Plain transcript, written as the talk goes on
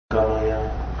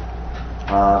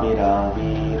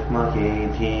आविराविर्महेधि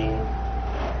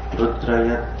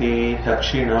रुद्रयत्ते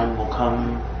दक्षिणं मुखं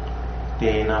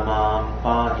तेन मां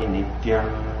पाहि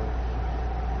नित्यम्.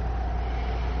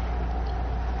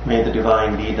 May the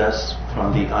Divine lead us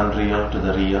from the unreal to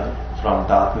the real, from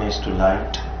darkness to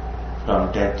light,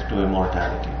 from death to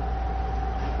immortality.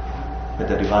 May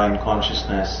the Divine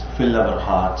Consciousness fill our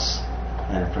hearts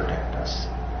and protect us.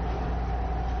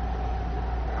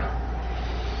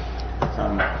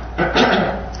 I'm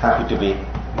happy to be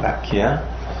back here.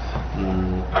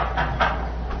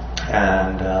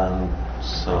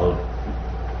 So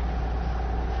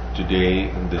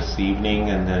today, this evening,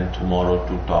 and then tomorrow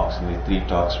 2 talks. In the 3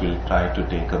 talks, we'll try to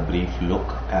take a brief look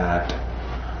at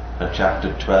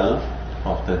chapter 12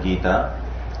 of the Geeta,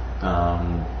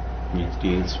 which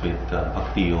deals with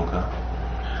Bhakti Yoga.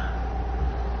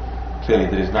 Clearly,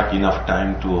 there is not enough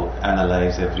time to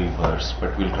analyze every verse,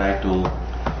 but we'll try to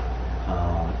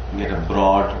get a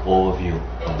broad overview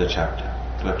of the chapter,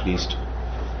 to at least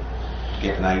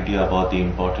get an idea about the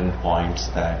important points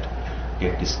that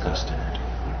get discussed in it.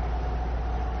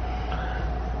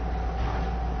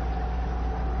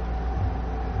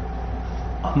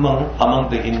 Among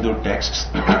the Hindu texts,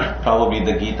 probably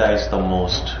the Geeta is the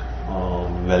most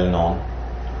well known.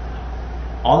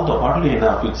 Although, oddly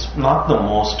enough, it's not the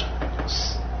most,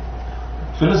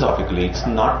 philosophically, it's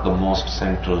not the most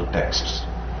central text.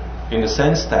 In the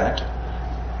sense that,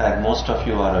 as most of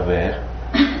you are aware,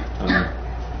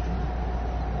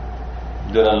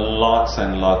 there are lots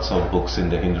and lots of books in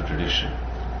the Hindu tradition.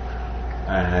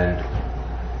 And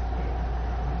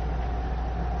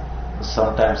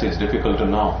sometimes it's difficult to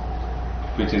know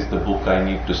which is the book I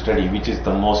need to study, which is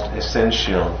the most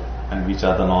essential and which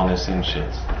are the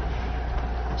non-essentials.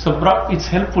 So it's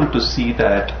helpful to see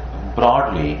that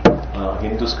broadly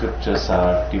Hindu scriptures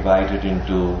are divided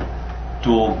into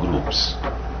 2 groups.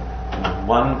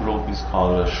 One group is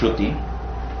called Shruti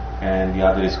and the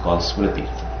other is called Smriti.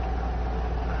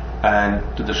 And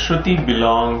to the Shruti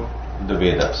belong the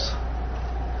Vedas.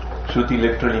 Shruti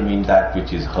literally means that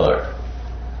which is heard,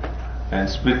 and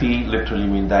Smriti literally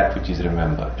means that which is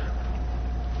remembered.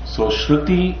 So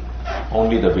Shruti,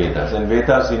 only the Vedas, and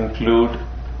Vedas include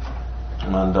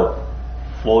the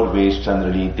 4 ways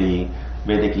generally the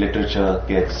Vedic literature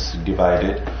gets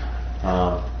divided.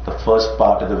 The first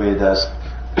part of the Vedas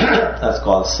is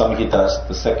called Samhitas,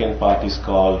 the second part is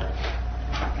called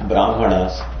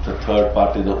Brahmanas, the third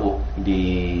part is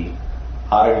the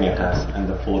Aranyakas, and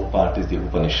the fourth part is the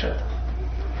Upanishad.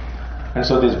 And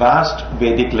so this vast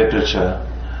Vedic literature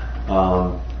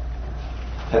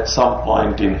at some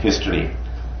point in history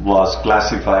was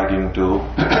classified into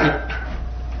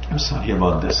I'm sorry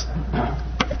about this.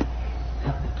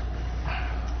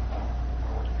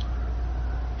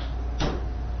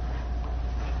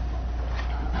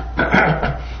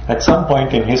 At some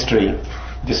point in history,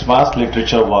 this vast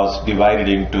literature was divided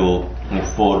into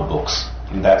 4 books.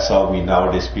 And that's how we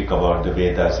nowadays speak about the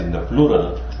Vedas in the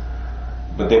plural.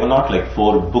 But they were not like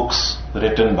 4 books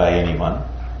written by anyone.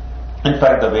 In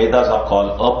fact, the Vedas are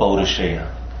called Apaurushaya.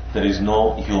 There is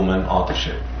no human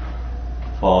authorship.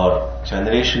 For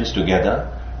generations together,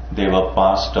 they were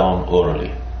passed down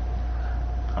orally.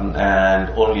 And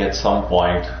only at some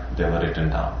point they were written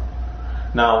down.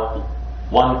 Now,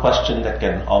 one question that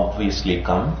can obviously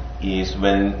come is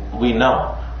when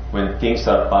things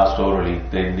are passed orally,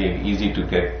 then they're easy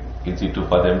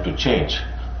for them to change.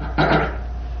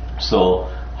 So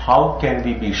how can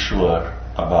we be sure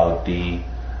about the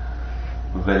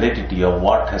validity of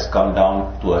what has come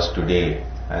down to us today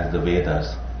as the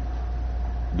Vedas,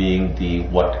 being the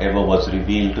whatever was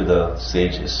revealed to the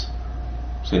sages?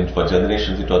 Since for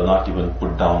generations it was not even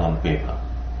put down on paper.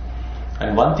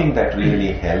 And one thing that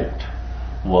really helped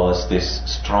was this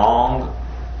strong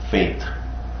faith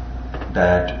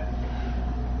that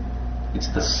it's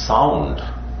the sound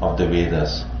of the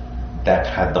Vedas that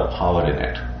had the power in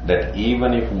it. That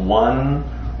even if one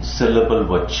syllable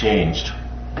were changed,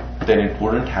 then it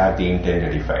wouldn't have the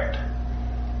intended effect.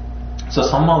 So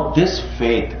somehow this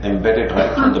faith embedded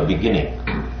right from the beginning,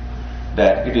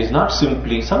 that it is not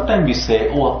simply, sometimes we say,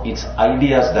 oh, it's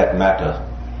ideas that matter.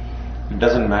 It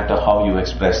doesn't matter how you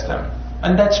express them.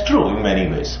 And that's true in many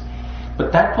ways.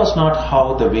 But that was not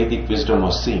how the Vedic wisdom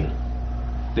was seen.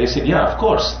 They said, yeah, of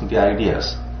course, the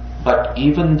ideas. But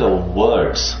even the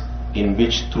words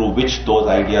through which those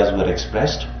ideas were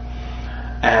expressed,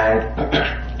 and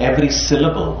every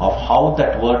syllable of how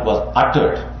that word was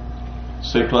uttered.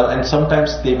 So it was, and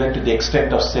sometimes they went to the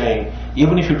extent of saying,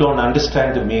 even if you don't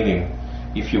understand the meaning,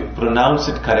 if you pronounce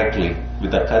it correctly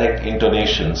with the correct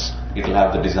intonations, it will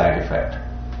have the desired effect.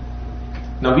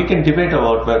 Now we can debate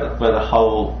about whether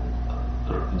how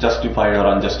justified or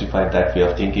unjustified that way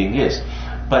of thinking is.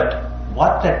 But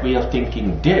what that way of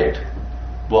thinking did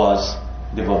was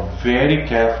they were very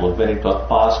careful when it was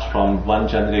passed from one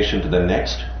generation to the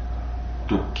next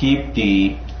to keep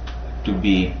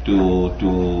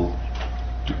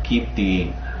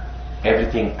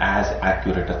everything as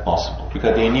accurate as possible,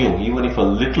 because they knew even if a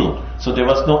little, so there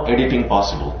was no editing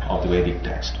possible of the Vedic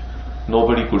text.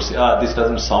 Nobody could say, this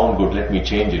doesn't sound good, let me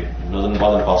change it. It wasn't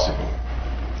possible.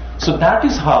 So that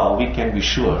is how we can be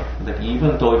sure that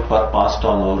even though it was passed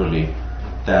on orally,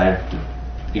 that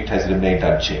it has remained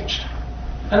unchanged.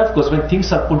 And of course, when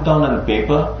things are put down on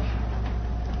paper,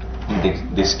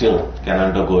 they still can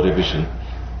undergo revision,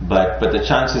 but the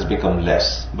chances become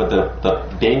less. But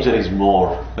the danger is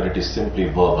more when it is simply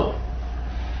verbal.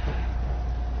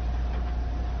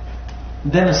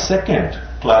 Then a second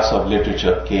class of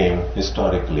literature came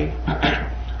historically,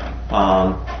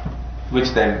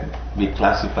 which then we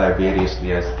classify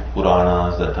variously as the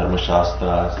Puranas, the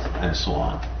Dharmashastras, and so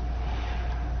on.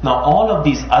 Now all of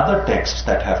these other texts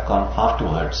that have come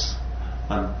afterwards,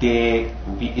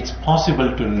 it's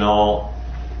possible to know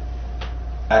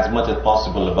as much as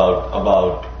possible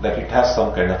about that it has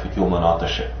some kind of a human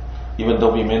authorship. Even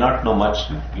though we may not know much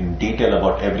in detail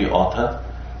about every author,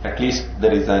 at least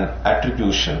there is an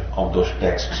attribution of those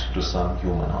texts to some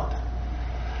human author.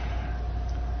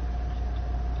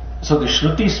 So the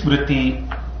Shruti Smriti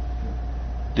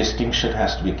distinction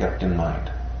has to be kept in mind.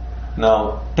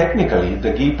 Now, technically,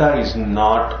 the Gita is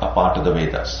not a part of the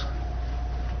Vedas.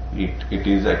 It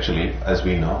is actually, as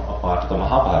we know, a part of the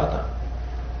Mahabharata,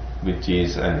 which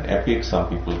is an epic. Some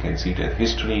people can see it as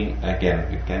history.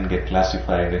 Again, it can get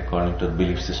classified according to the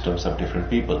belief systems of different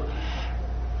people.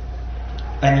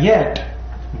 And yet,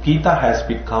 Gita has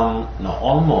become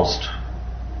almost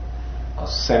a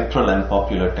central and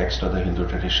popular text of the Hindu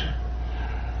tradition.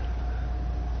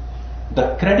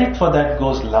 The credit for that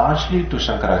goes largely to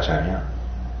Shankaracharya,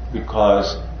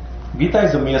 because Gita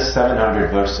is a mere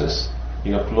 700 verses,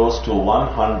 close to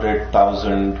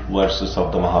 100,000 verses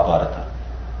of the Mahabharata.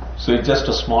 So it's just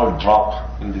a small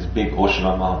drop in this big ocean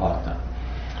of Mahabharata.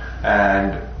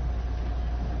 And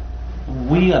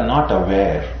we are not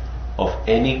aware of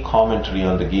any commentary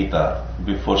on the Gita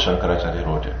before Shankaracharya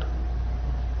wrote it.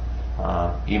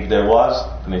 If there was,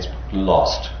 then it's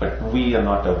lost, but we are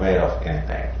not aware of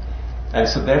anything. And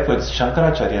so therefore it's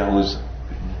Shankaracharya who is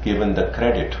given the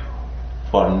credit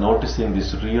for noticing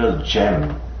this real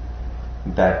gem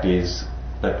that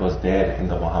was there in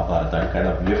the Mahabharata, and kind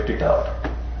of lift it out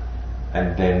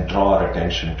and then draw our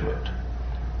attention to it.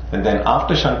 And then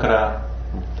after Shankara,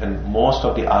 and most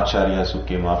of the acharyas who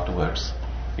came afterwards,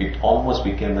 it almost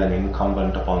became an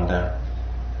incumbent upon them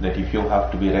that if you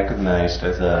have to be recognized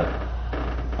as an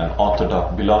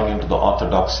orthodox, belonging to the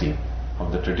orthodoxy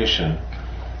of the tradition,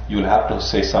 you'll have to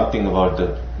say something about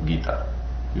the Gita.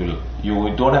 You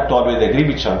don't have to always agree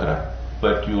with Shankara,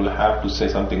 but you'll have to say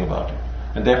something about it.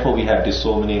 And therefore we have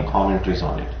so many commentaries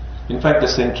on it. In fact, the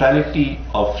centrality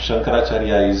of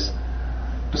Shankaracharya is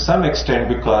to some extent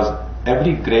because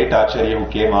every great acharya who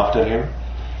came after him,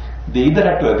 they either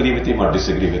had to agree with him or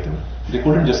disagree with him. They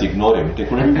couldn't just ignore him. They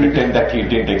couldn't pretend that he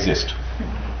didn't exist.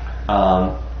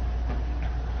 And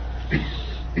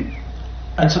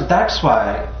so that's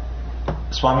why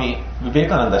Swami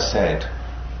Vivekananda said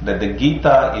that the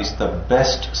Gita is the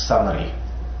best summary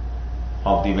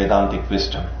of the Vedantic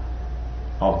wisdom,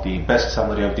 of the best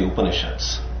summary of the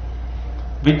Upanishads,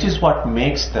 which is what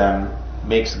makes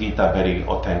Gita very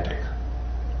authentic.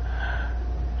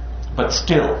 But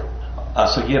still,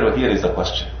 so here is the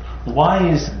question. Why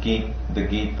is the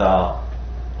Gita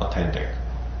authentic?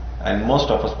 And most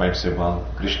of us might say, well,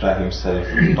 Krishna himself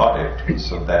taught it,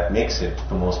 so that makes it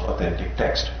the most authentic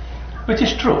text. Which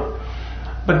is true.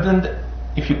 But then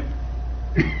if you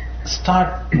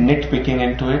start nitpicking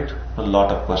into it, a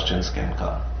lot of questions can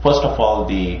come. First of all,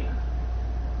 the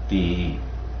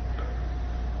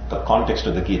context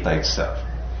of the Gita itself.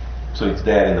 So it's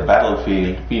there in the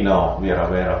battlefield. We are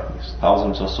aware of this.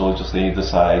 Thousands of soldiers on either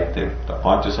side. The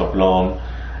punches are blown,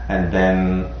 and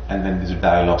then this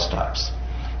dialogue starts.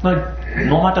 Now,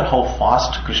 no matter how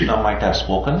fast Krishna might have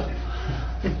spoken,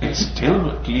 it's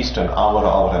still at least an hour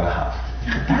and a half.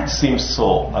 That seems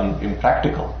so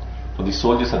impractical. So the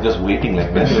soldiers are just waiting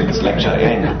like, when will this lecture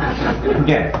end?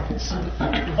 Again, it's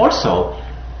also,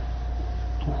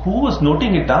 who was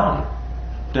noting it down?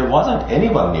 There wasn't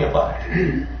anyone nearby.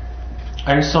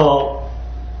 And so,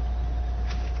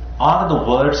 are the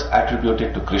words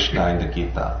attributed to Krishna in the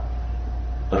Gita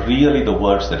really the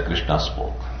words that Krishna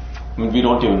spoke? I mean, we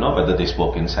don't even know whether they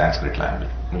spoke in Sanskrit language.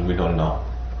 I mean, we don't know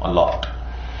a lot.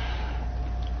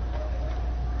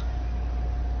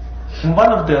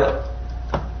 One of the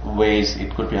ways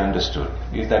it could be understood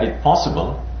is that it's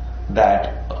possible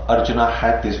that Arjuna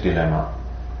had this dilemma,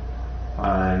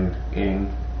 and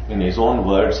in his own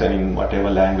words and in whatever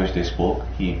language they spoke,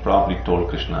 he probably told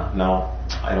Krishna, "No,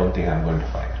 I don't think I'm going to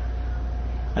fight."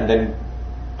 And then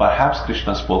perhaps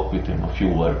Krishna spoke with him a few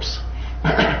words.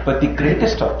 But the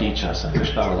greatest of teachers, and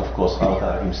Krishna was of course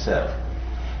Avatar himself,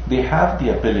 they have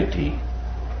the ability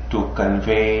to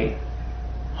convey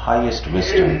highest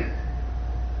wisdom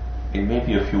in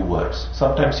maybe a few words.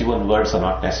 Sometimes even words are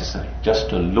not necessary.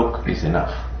 Just a look is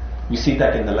enough. We see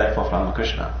that in the life of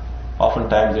Ramakrishna.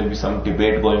 Oftentimes there will be some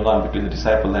debate going on between the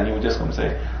disciples, and he would just come and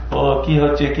say, "Oh, ki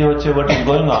hoche, what is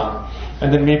going on?"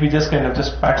 And then maybe just kind of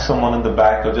just pat someone in the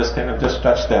back or just kind of just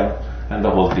touch them, and the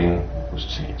whole thing was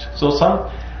changed. So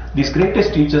these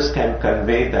greatest teachers can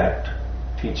convey that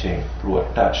teaching through a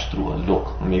touch, through a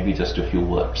look, or maybe just a few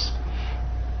words.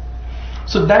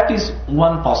 So that is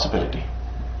one possibility.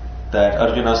 That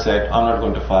Arjuna said, "I'm not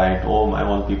going to fight, oh, my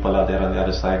own people are there on the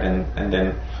other side," and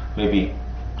then maybe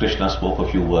Krishna spoke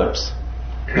a few words,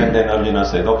 and then Arjuna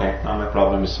said, "Okay, now my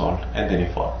problem is solved," and then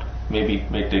he fought. Maybe it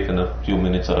may take a few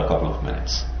minutes or a couple of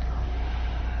minutes.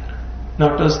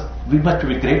 Now we must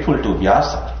be grateful to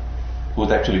Vyasa,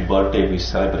 whose actually birthday we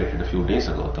celebrated a few days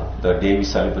ago. The day we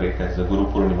celebrate as the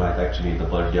Guru Purnima is actually the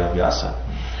birthday of Vyasa.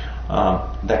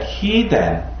 That he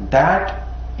then, that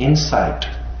insight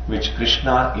which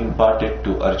Krishna imparted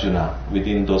to Arjuna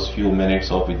within those few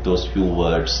minutes or with those few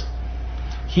words,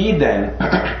 he then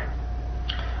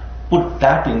put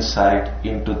that insight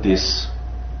into this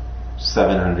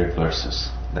 700 verses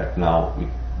that now we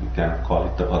can call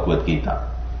it the Bhagavad Gita.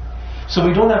 So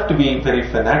we don't have to be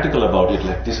very fanatical about it,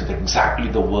 like this is exactly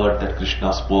the word that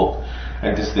Krishna spoke,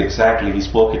 and this is exactly, he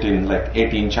spoke it in like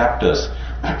 18 chapters.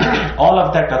 All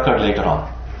of that occurred later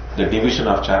on, the division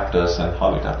of chapters and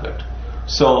how it occurred.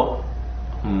 So,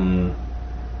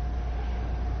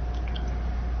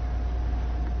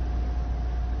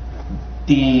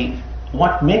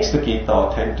 what makes the Gita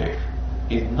authentic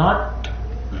is not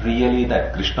really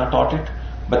that Krishna taught it,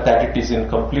 but that it is in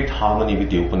complete harmony with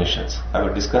the Upanishads. I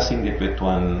was discussing it with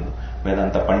one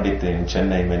Vedanta Pandit in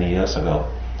Chennai many years ago,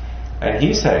 and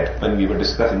he said, when we were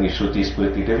discussing the Shruti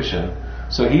Smriti division,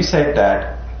 so he said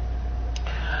that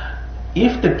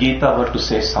if the Gita were to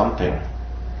say something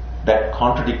that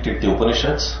contradicted the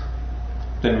Upanishads,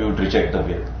 then we would reject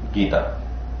the Gita.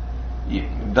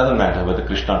 It doesn't matter whether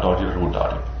Krishna taught it or who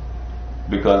taught it,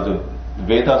 because the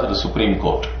Vedas are the Supreme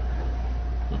Court,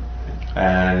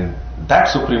 and that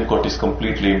Supreme Court is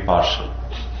completely impartial.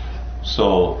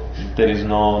 So there is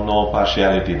no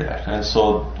partiality there. And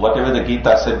so whatever the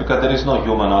Gita said, because there is no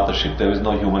human authorship, there is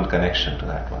no human connection to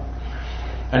that one.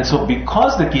 And so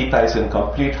because the Gita is in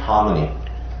complete harmony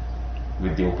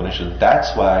with the Upanishad,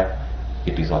 that's why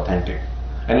it is authentic.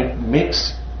 And it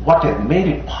makes, what has made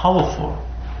it powerful,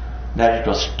 that it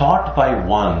was taught by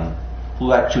one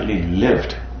who actually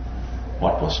lived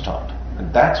what was taught.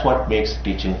 And that's what makes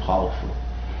teaching powerful.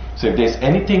 So if there's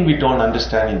anything we don't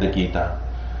understand in the Gita,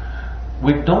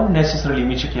 we don't necessarily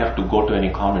immediately have to go to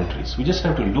any commentaries. We just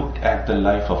have to look at the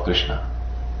life of Krishna.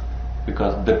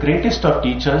 Because the greatest of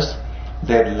teachers,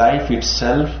 their life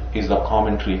itself is the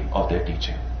commentary of their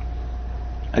teaching.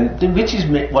 And which is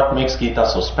what makes Gita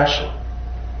so special.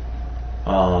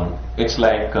 It's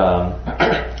like,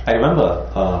 I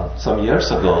remember some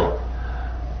years ago,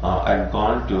 I'd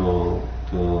gone to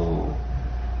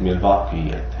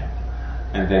Milwaukee, I think.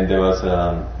 And then there was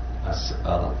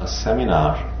a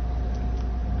seminar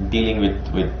dealing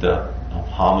with the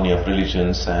harmony of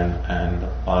religions and the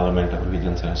parliament of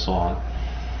religions and so on.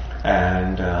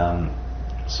 And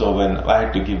so when I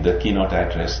had to give the keynote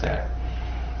address there,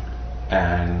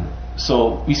 and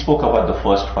so we spoke about the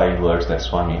first 5 words that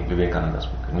Swami Vivekananda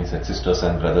spoke. And he said, "Sisters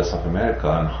and Brothers of America,"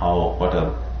 and what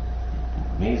a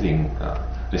amazing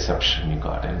reception we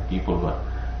got, and people were,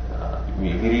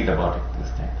 we read about it,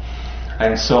 this thing.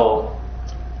 And so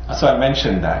I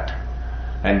mentioned that,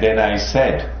 and then I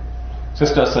said,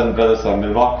 "Sisters and Brothers of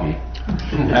Milwaukee,"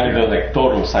 and it was like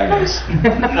total silence.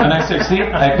 And I said, "See,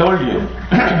 I told you."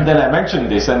 Then I mentioned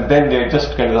this, and then they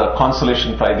just kind of a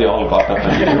consolation prize, they all got up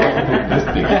and did this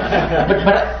thing.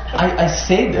 But I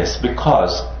say this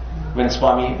because when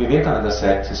Swami Vivekananda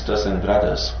said sisters and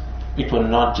brothers, it were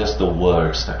not just the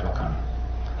words that were coming.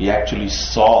 He actually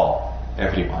saw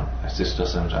everyone as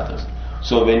sisters and brothers.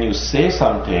 So when you say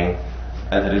something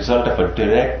as a result of a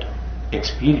direct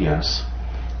experience,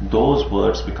 those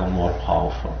words become more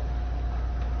powerful.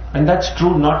 And that's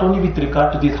true not only with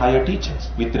regard to these higher teachings,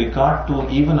 with regard to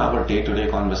even our day-to-day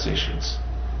conversations.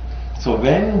 So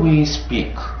when we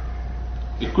speak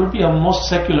It could be a most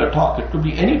secular talk, it could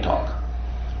be any talk.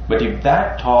 But if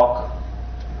that talk,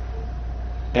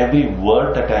 every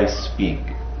word that I speak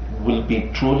will be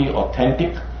truly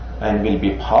authentic and will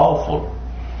be powerful,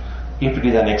 if it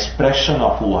is an expression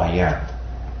of who I am.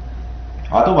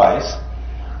 Otherwise,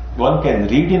 one can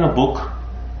read in a book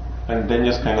and then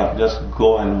just kind of just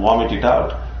go and vomit it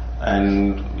out.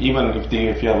 And even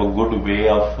if you have a good way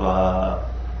of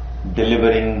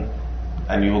delivering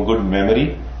and you have a good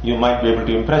memory, you might be able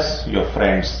to impress your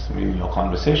friends in your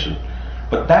conversation.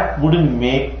 But that wouldn't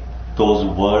make those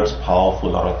words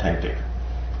powerful or authentic.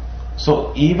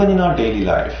 So even in our daily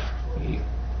life,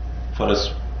 for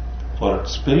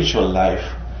spiritual life,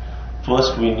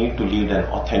 first we need to lead an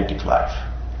authentic life.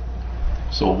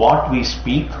 So what we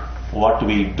speak, what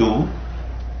we do,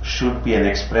 should be an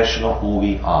expression of who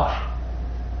we are.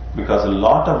 Because a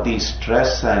lot of the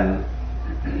stress and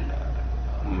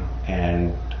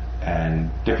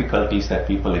difficulties that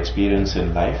people experience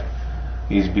in life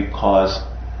is because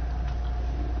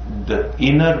the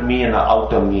inner me and the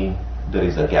outer me, there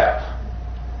is a gap.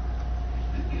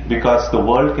 Because the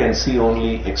world can see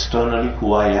only externally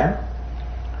who I am,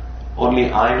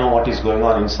 only I know what is going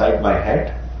on inside my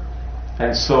head,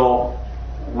 and so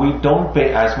we don't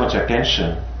pay as much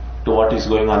attention to what is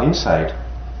going on inside.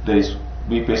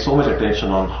 We pay so much attention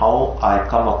on how I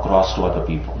come across to other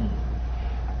people.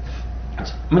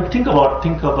 I mean, think about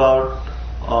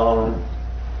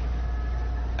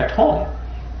at home.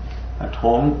 At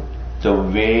home,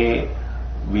 the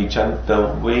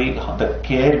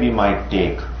care we might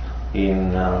take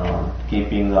in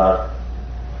keeping our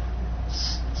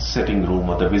sitting room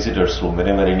or the visitors room,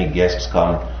 whenever any guests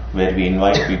come, where we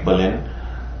invite people in,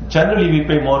 generally we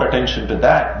pay more attention to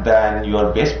that than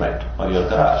your basement or your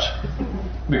garage.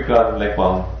 Because like,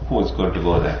 well, who is going to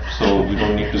go there? So you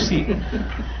don't need to see.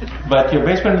 But your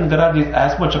basement and garage is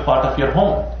as much a part of your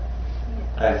home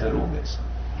as the room is.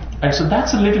 And so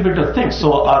that's a little bit of thing.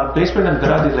 So our basement and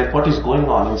garage is like what is going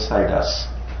on inside us.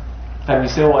 And we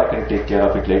say, oh, I can take care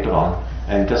of it later on.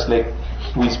 And just like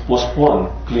we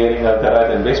postpone clearing our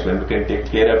garage and basement, we can take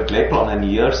care of it later on, and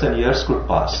years could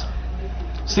pass.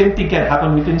 Same thing can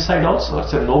happen with inside also.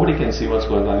 So nobody can see what's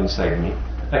going on inside me.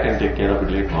 I can take care of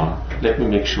it later on. Let me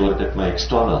make sure that my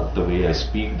external, the way I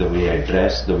speak, the way I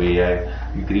dress, the way I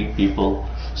greet people.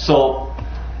 So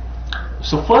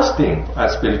first thing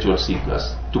as spiritual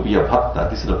seekers, to be a bhakta,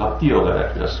 this is the bhakti yoga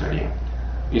that we are studying,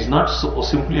 is not so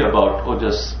simply about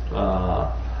just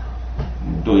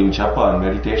doing japa and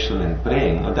meditation and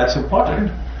praying. That's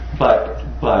important. But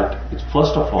it's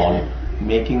first of all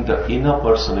making the inner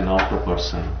person and outer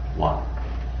person one.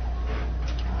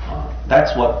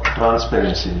 That's what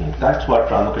transparency means. That's what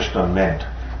Ramakrishna meant.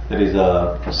 There is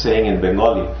a saying in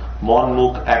Bengali, Mon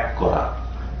Mukh Ek Kora.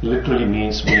 Literally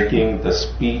means making the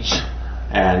speech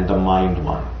and the mind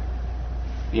one.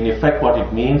 In effect, what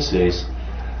it means is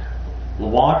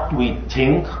what we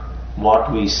think,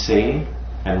 what we say,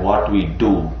 and what we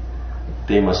do,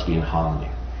 they must be in harmony.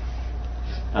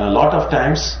 And a lot of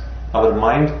times, our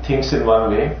mind thinks in one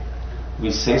way,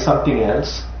 we say something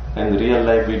else, and in real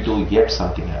life we do yet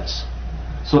something else.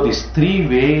 So these three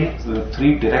ways, the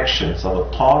three directions, our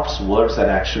thoughts, words and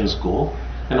actions go.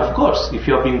 And of course, if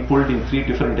you are being pulled in three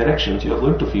different directions, you are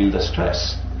going to feel the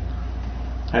stress.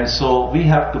 And so we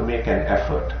have to make an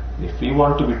effort. If we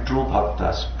want to be true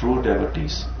bhaktas, true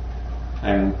devotees,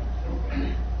 and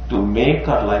to make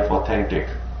our life authentic,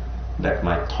 that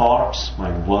my thoughts,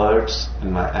 my words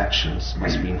and my actions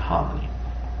must be in harmony.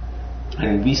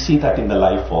 And we see that in the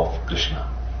life of Krishna.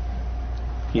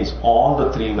 All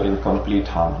the three were in complete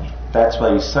harmony. That's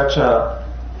why he's such a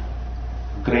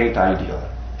great ideal.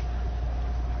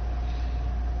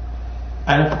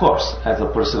 And of course, as a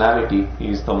personality, he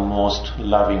is the most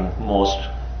loving, most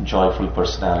joyful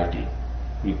personality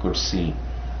we could see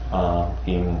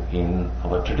in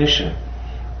our tradition.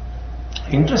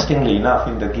 Interestingly enough,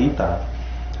 in the Geeta,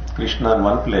 Krishna in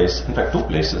one place, in fact two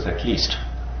places at least,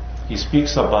 he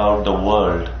speaks about the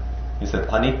world. He said,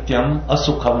 Anityam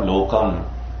asukham lokam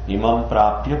imam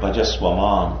prapya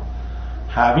bhajasvamam.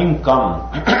 Having come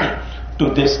to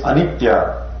this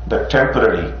anitya, the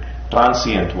temporary,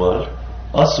 transient world,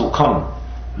 asukham,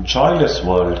 joyless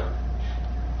world,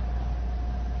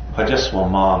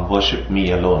 bhajasvamam, worship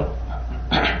me alone.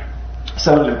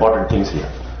 Several important things here.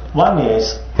 One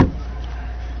is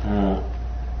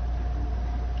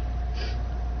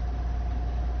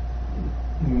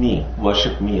me,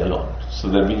 worship me alone. So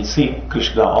that we see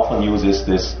Krishna often uses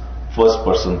this first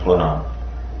person pronoun.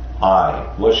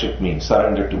 I, worship me,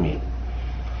 surrender to me.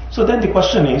 So then the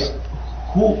question is,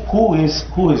 who is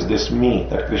this me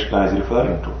that Krishna is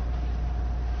referring to?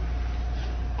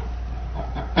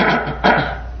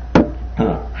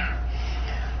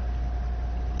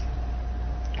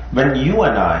 when you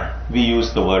and I, we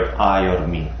use the word I or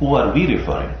me, who are we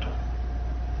referring to?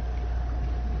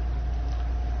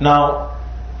 Now,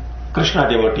 Krishna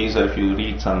devotees, or if you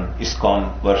read some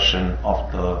ISKCON version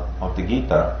of the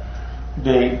Geeta,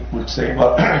 they would say,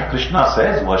 well, Krishna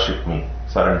says, worship me,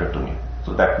 surrender to me.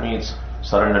 So that means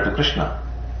surrender to Krishna.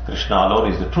 Krishna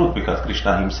alone is the truth because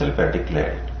Krishna himself had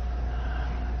declared it.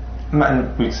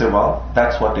 And we'd say, well,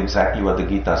 that's exactly what the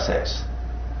Gita says.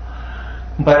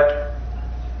 But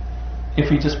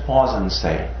if we just pause and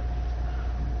say,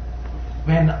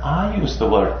 when I use the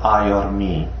word I or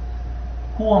me,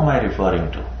 who am I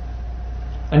referring to?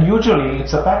 And usually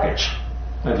it's a package.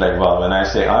 It's like, well, when I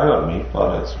say I or me,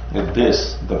 well, it's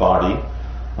this, the body.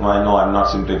 And I know I'm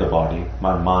not simply the body,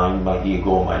 my mind, my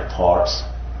ego, my thoughts.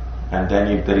 And then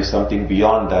if there is something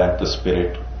beyond that, the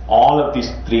spirit, all of these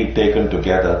three taken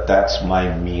together, that's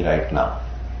my me right now.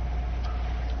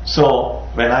 So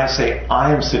when I say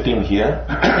I am sitting here,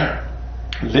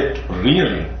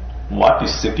 really what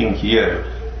is sitting here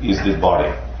is this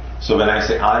body. So when I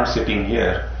say I am sitting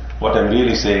here, what I'm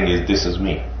really saying is this is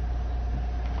me.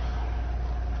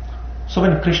 So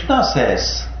when Krishna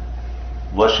says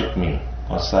worship me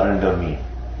or surrender me,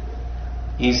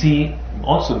 is he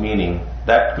also meaning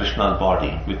that Krishna's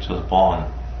body which was born,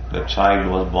 the child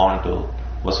was born to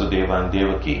Vasudeva and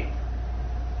Devaki,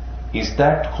 is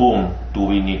that whom do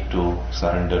we need to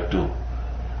surrender to?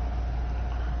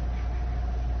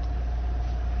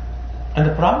 And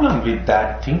the problem with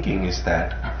that thinking is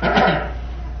that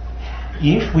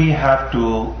if we have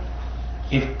to,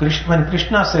 when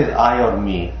Krishna says I or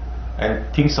me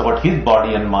and thinks about his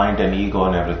body and mind and ego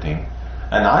and everything,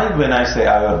 and when I say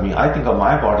I or me, I think of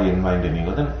my body and mind and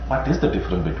ego, then what is the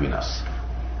difference between us?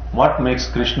 What makes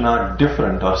Krishna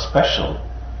different or special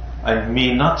and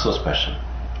me not so special?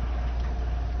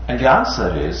 And the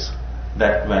answer is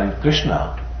that when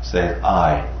Krishna says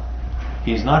I,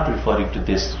 he is not referring to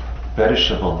this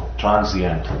perishable,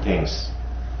 transient things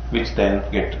which then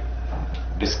get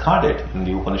discarded in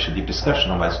the Upanishadic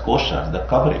discussion of as koshas, the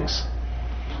coverings.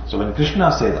 So when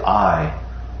Krishna says I,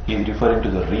 he is referring to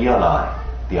the real I,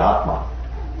 the Atma.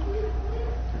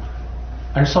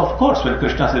 And so of course when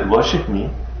Krishna said worship me,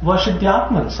 worship the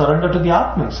Atman, surrender to the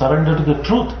Atman, surrender to the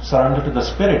truth, surrender to the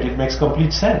spirit. It makes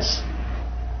complete sense.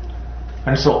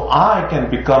 And so I can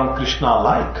become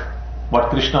Krishna-like. What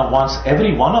Krishna wants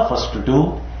every one of us to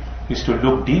do is to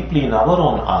look deeply in our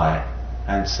own I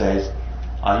and says,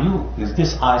 is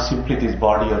this I simply this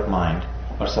body or mind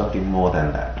or something more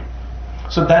than that?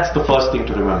 So that's the first thing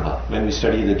to remember when we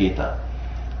study the Gita.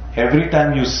 Every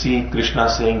time you see Krishna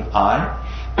saying I,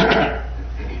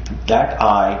 that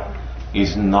I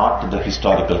is not the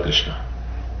historical Krishna.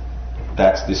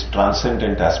 That's this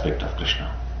transcendent aspect of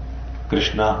Krishna.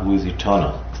 Krishna who is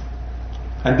eternal.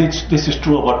 And this is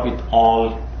true about with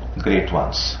all great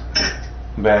ones.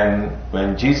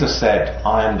 When Jesus said,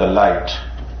 I am the light,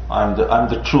 I'm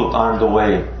the truth, I'm the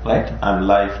way, right? I'm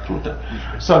life, truth.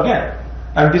 So again,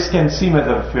 and this can seem as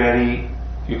a very,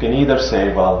 you can either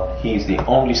say, well, he is the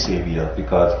only savior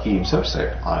because he himself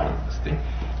said, I am this thing.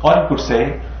 Or you could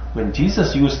say, when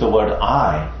Jesus used the word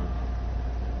I,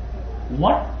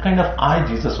 what kind of I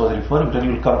Jesus was referring to? Then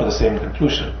you will come to the same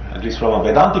conclusion. At least from a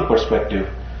Vedantic perspective,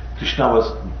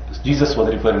 Jesus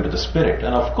was referring to the spirit.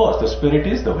 And of course, the spirit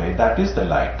is the way, that is the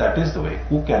light, that is the way.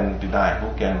 Who can deny,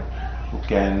 who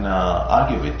can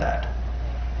argue with that?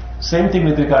 Same thing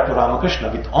with regard to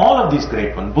Ramakrishna, with all of these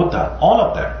great ones, Buddha, all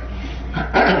of them.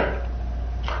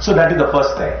 So that is the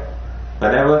first thing.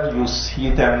 Whenever you see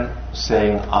them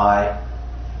saying I,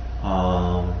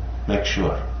 make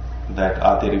sure that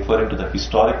are they referring to the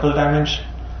historical dimension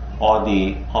or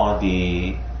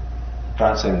the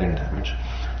transcendent dimension.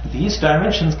 These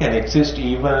dimensions can exist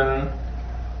even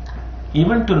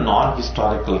to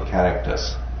non-historical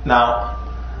characters. Now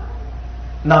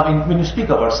when you speak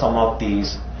about some of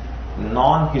these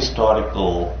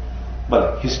non-historical,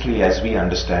 well, history as we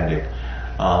understand it,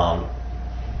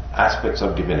 aspects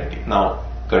of divinity. Now,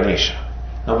 Ganesha.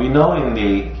 Now we know in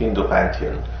the Hindu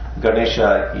pantheon,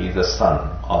 Ganesha is the son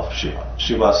of Shiva.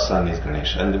 Shiva's son is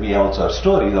Ganesha. And we also have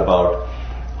stories about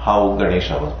how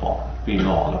Ganesha was born. We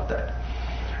know all of that.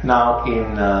 Now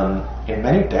in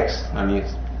many texts, I mean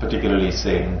particularly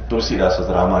say in Tulsidasa's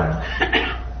Ramayana,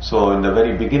 so in the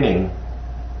very beginning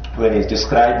when he's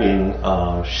describing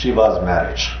Shiva's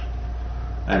marriage,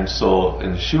 and so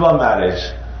in Shiva marriage,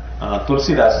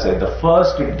 Tulsidas said the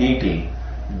first deity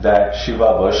that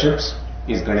Shiva worships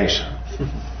is Ganesha.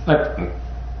 That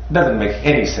doesn't make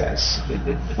any sense.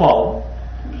 Well,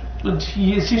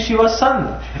 he is Shiva's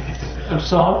son,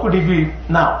 so how could he be?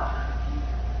 Now,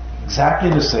 exactly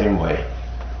the same way,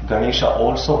 Ganesha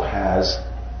also has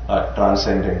a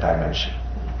transcendent dimension.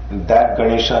 That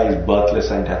Ganesha is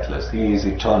birthless and deathless. He is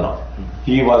eternal.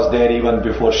 He was there even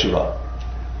before Shiva.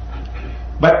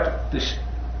 But this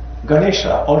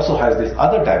Ganesha also has this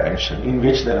other dimension in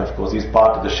which then of course is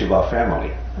part of the Shiva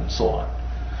family and so on.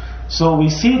 So we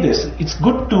see this. It's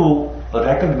good to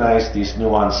recognize these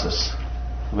nuances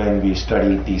when we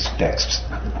study these texts.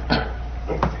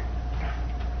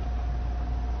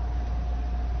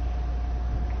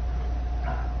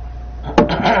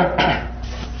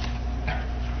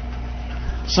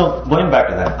 So going back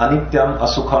to that, anityam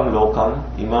asukham lokam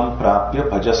imam prapya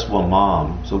bhajasva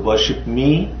mam. So worship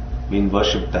me means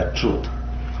worship that truth.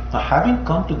 Now having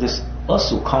come to this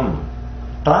asukham,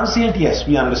 transient, yes,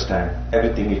 we understand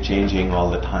everything is changing all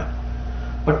the time.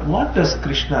 But what does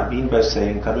Krishna mean by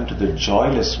saying coming to the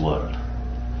joyless world?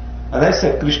 As I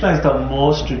said, Krishna is the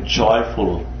most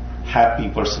joyful, happy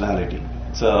personality.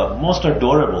 It's a most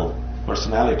adorable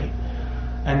personality.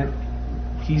 And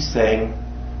he's saying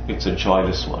it's a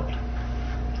joyless world.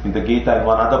 In the Geeta, in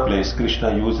one other place,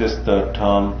 Krishna uses the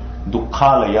term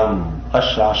dukkhalayam,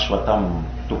 ashashvatam,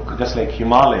 just like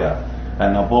Himalaya,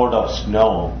 an abode of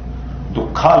snow,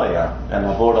 dukkhalaya, an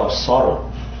abode of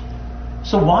sorrow.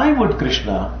 So why would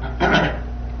Krishna,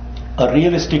 a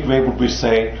realistic way would be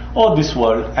say, oh, this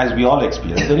world, as we all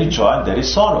experience, there is joy and there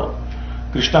is sorrow.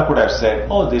 Krishna could have said,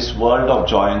 oh, this world of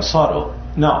joy and sorrow.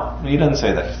 No, he doesn't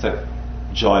say that. He said,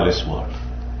 joyless world,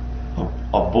 a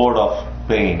abode of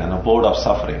pain, an abode of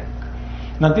suffering.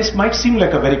 Now this might seem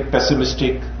like a very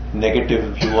pessimistic,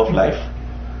 negative view of life.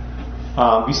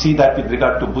 We see that with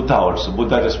regard to Buddha also.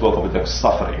 Buddha just spoke about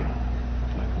suffering.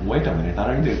 Like, wait a minute,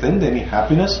 aren't there then any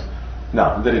happiness?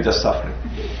 No, there is just suffering.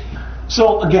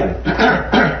 So again,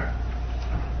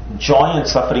 joy and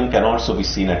suffering can also be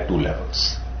seen at two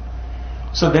levels.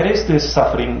 So there is this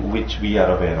suffering which we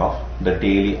are aware of, the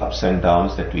daily ups and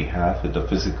downs that we have with the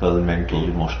physical, mental,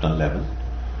 emotional level.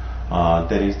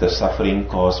 There is the suffering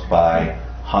caused by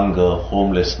hunger,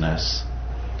 homelessness.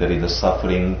 There is the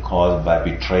suffering caused by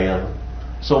betrayal.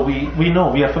 So we know,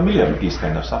 we are familiar with these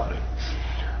kind of suffering.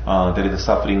 There is the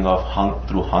suffering of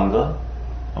through hunger.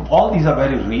 All these are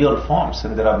very real forms,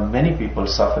 and there are many people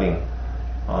suffering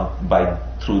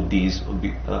through these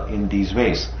in these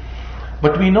ways.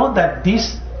 But we know that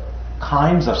these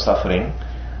kinds of suffering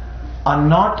are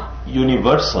not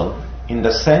universal in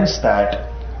the sense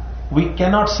that we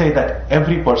cannot say that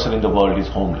every person in the world is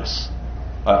homeless,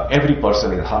 every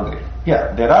person is hungry.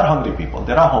 Yeah, there are hungry people,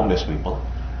 there are homeless people,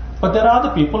 but there are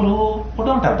other people who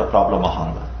don't have the problem of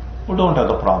hunger, who don't have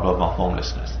the problem of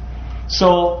homelessness.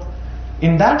 So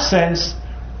in that sense,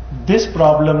 this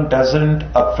problem doesn't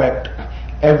affect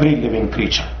every living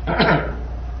creature.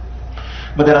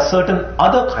 But there are certain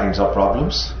other kinds of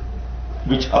problems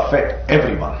which affect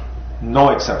everyone, no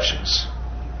exceptions.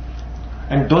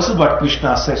 And this is what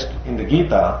Krishna says in the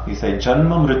Geeta. He said,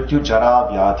 Janma Mrityu Jara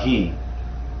Vyadhi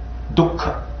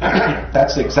Dukkha.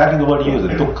 That's exactly the word he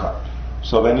uses, Dukkha.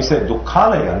 So when he said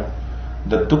Dukkhalayam,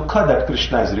 the Dukkha that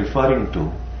Krishna is referring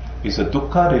to is a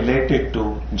Dukkha related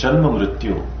to Janma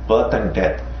Mrityu, birth and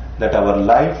death, that our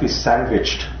life is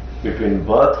sandwiched between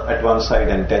birth at one side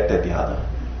and death at the other.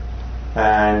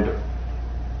 And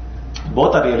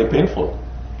both are really painful.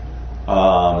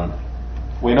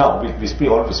 We know, we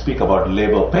always speak about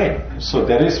labor pain. So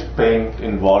there is pain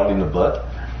involved in the birth.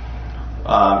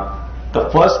 The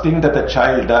first thing that the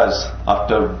child does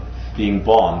after being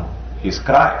born is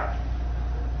cry.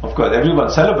 Of course, everyone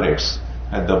celebrates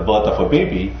at the birth of a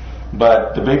baby,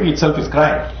 but the baby itself is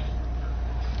crying.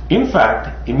 In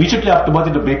fact, immediately after birth,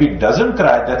 if the baby doesn't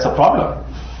cry, that's a problem.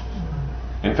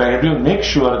 In fact, everyone makes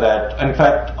sure that, in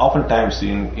fact, oftentimes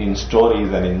in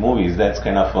stories and in movies, that's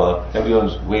kind of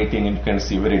everyone's waiting, and you can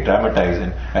see very dramatized,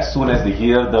 and as soon as they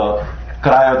hear the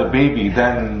cry of the baby,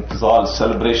 then it's all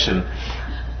celebration.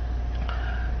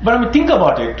 But I mean, think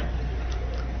about it,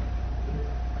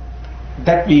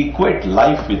 that we equate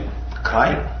life with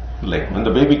crying. Like when the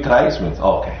baby cries, means,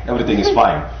 oh, okay, everything is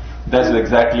fine. That's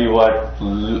exactly what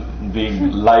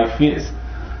being life is.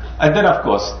 And then of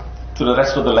course, to the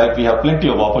rest of the life we have plenty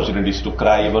of opportunities to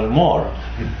cry even more.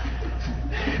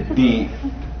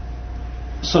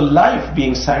 So life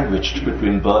being sandwiched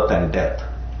between birth and death,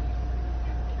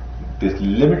 this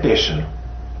limitation,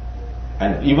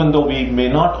 and even though we may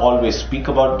not always speak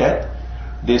about death,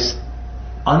 this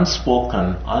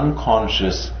unspoken,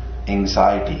 unconscious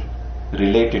anxiety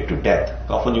related to death,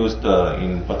 often used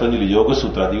in Patanjali Yoga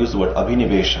Sutra, they use the word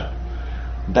abhinivesha.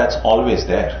 That's always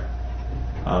there.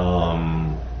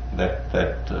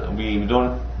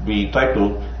 We try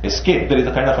to escape. There is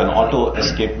a kind of an auto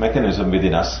escape mechanism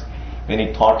within us,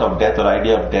 any thought of death or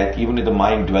idea of death, even if the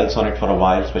mind dwells on it for a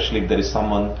while, especially if there is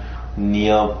someone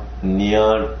near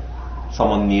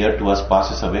to us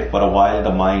passes away, for a while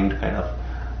the mind kind of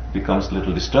becomes a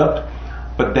little disturbed.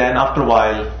 But then after a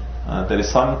while, there is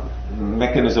some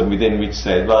mechanism within which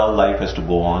says, well, life has to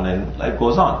go on, and life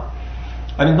goes on.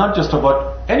 And it's not just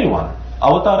about anyone.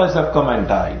 Avatars have come and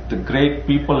died. The great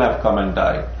people have come and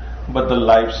died. But the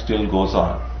life still goes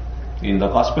on. In the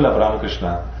Gospel of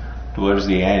Ramakrishna, towards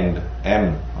the end,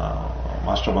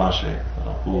 Master Maharshi,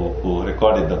 who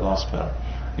recorded the Gospel,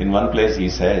 in one place he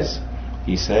says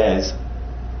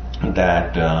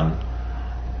that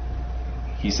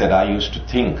he said, I used to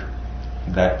think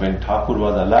that when Thakur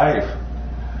was alive,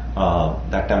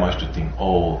 that time I used to think,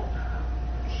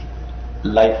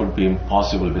 life would be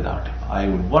impossible without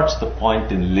him. What's the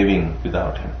point in living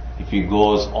without him? If he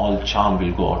goes, all charm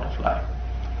will go out of life.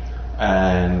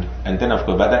 And then of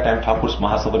course, by that time Thakur's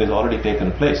Mahasabha has already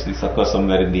taken place. This occurs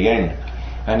somewhere in the end.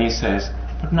 And he says,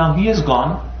 but now he is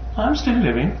gone, I'm still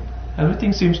living.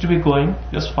 Everything seems to be going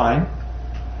just fine.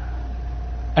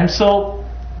 And so,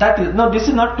 this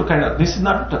is not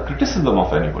a criticism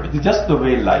of anybody. It's just the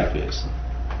way life is.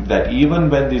 That even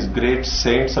when these great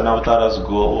saints and avatars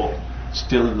go,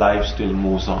 still life still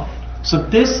moves on. So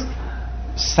this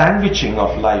sandwiching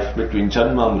of life between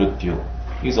Janma and Mrityu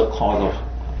is a cause of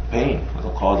pain, is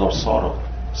a cause of sorrow.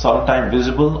 Sometimes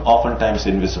visible, oftentimes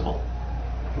invisible.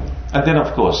 And then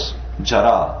of course,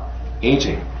 Jara,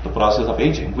 aging, the process of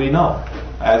aging. We know,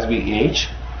 as we age,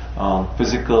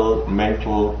 physical,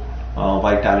 mental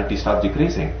vitality starts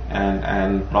decreasing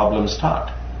and problems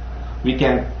start. We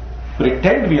can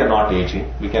pretend we are not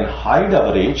aging, we can hide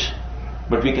our age,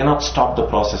 but we cannot stop the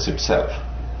process itself.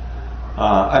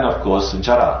 And of course,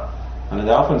 Jara. And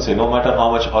I often say, no matter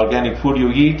how much organic food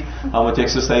you eat, how much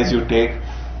exercise you take,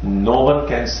 no one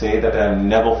can say that I have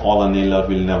never fallen ill or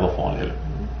will never fall ill.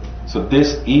 So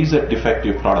this is a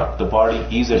defective product. The body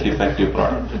is a defective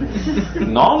product.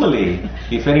 Normally,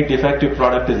 if any defective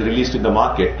product is released in the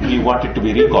market, we want it to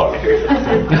be recalled.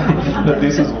 But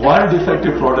this is one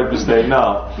defective product to say,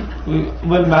 no,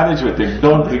 we'll manage with it,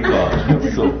 don't recall.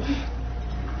 So,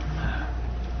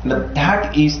 now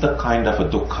that is the kind of a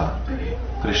dukkha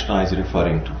Krishna is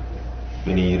referring to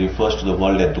when he refers to the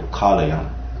world as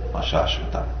dukkhalayam,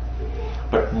 ashashvatam.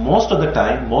 But most of the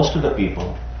time, most of the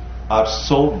people are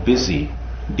so busy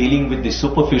dealing with the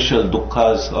superficial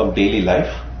dukkhas of daily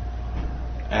life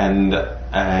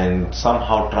and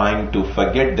somehow trying to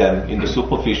forget them in the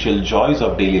superficial joys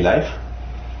of daily life,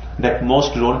 that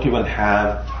most don't even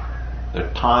have the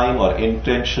time or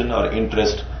intention or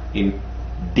interest in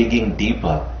digging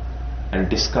deeper and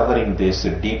discovering this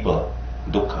deeper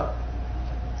dukkha.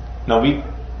 Now we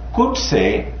could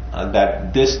say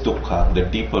that this dukkha, the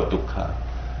deeper dukkha,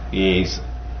 is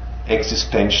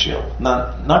existential.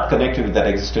 Not connected with that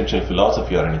existential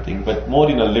philosophy or anything, but more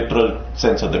in a literal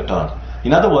sense of the term.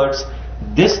 In other words,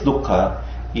 this dukkha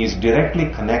is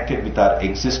directly connected with our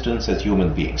existence as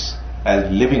human beings, as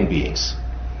living beings.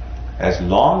 As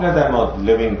long as I am a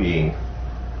living being,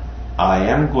 I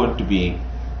am going to be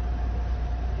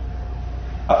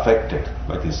affected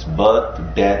by this birth,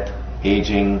 death,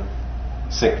 aging,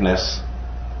 sickness,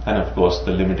 and of course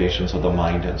the limitations of the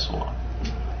mind and so on.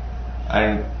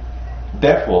 And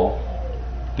therefore,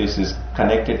 this is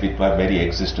connected with my very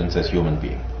existence as human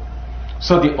being.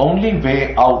 So the only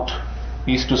way out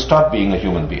is to stop being a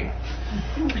human being.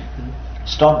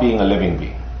 Stop being a living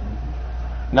being.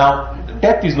 Now,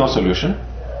 death is no solution,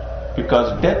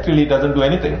 because death really doesn't do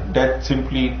anything. Death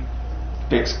simply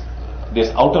takes this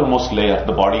outermost layer,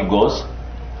 the body goes,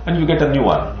 and you get a new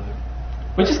one,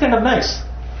 which is kind of nice.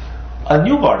 A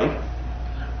new body,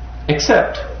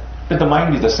 except that the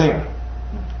mind is the same.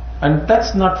 And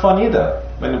that's not fun either.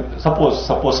 When suppose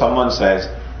someone says,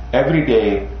 every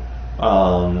day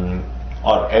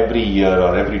or every year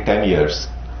or every 10 years,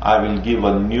 I will give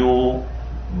a new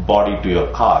body to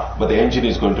your car, but the engine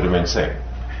is going to remain same.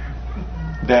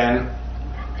 Then,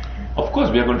 of course,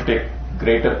 we are going to take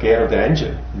greater care of the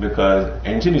engine, because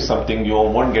engine is something you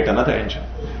won't get another engine,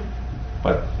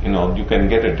 but you can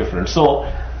get it different. So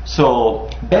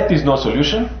death is no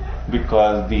solution,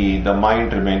 because the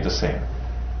mind remains the same,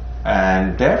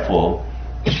 and therefore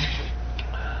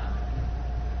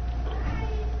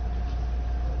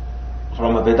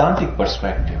from a Vedantic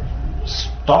perspective,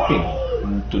 stopping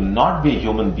to not be a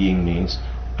human being means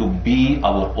to be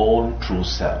our own true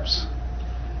selves,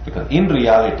 because in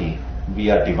reality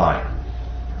we are divine.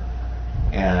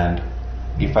 And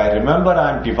if I remember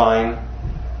I am divine,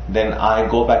 then I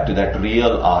go back to that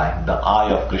real I, the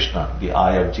I of Krishna, the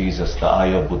I of Jesus, the I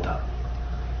of Buddha.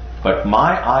 But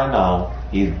my I now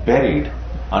is buried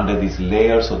under these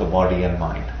layers of the body and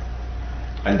mind.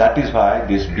 And that is why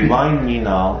this divine me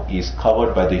now is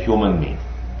covered by the human me.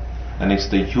 And it's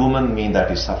the human me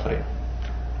that is suffering.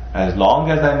 As long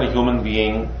as I'm a human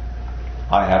being,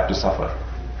 I have to suffer.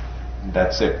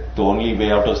 That's it. The only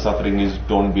way out of suffering is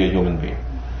don't be a human being.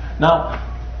 Now,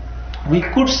 we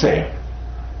could say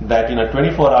that in a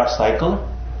 24-hour cycle,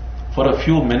 for a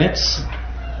few minutes,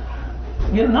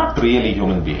 we are not really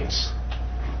human beings.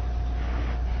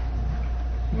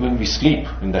 When we sleep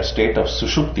in that state of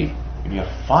sushupti, when you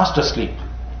are fast asleep,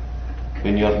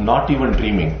 when you are not even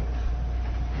dreaming,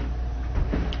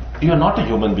 you are not a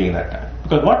human being that time.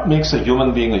 Because what makes a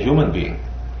human being a human being?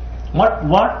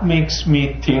 What makes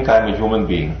me think I am a human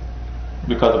being?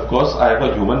 Because of course I have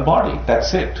a human body,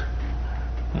 that's it.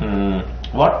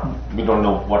 We don't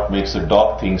know what makes a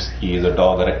dog thinks he is a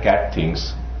dog, or a cat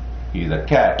thinks he is a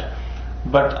cat.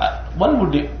 But one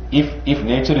would, if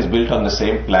nature is built on the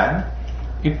same plan,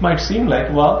 it might seem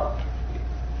like, well,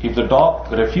 if the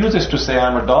dog refuses to say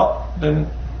I'm a dog, then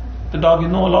the dog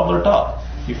is no longer a dog.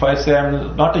 If I say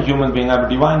I'm not a human being, I'm a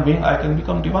divine being, I can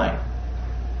become divine.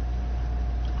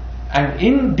 And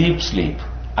in deep sleep,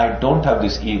 I don't have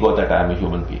this ego that I'm a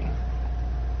human being.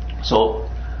 So,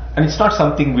 and it's not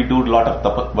something we do a lot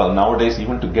of well, nowadays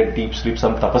even to get deep sleep,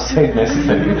 some tapasya is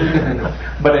necessary.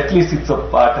 But at least it's a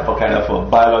part of a kind of a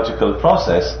biological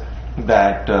process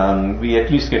that we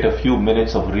at least get a few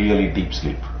minutes of really deep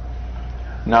sleep.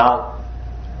 Now,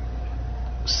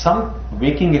 some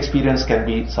waking experience can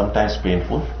be sometimes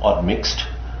painful or mixed.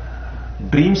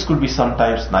 Dreams could be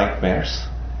sometimes nightmares.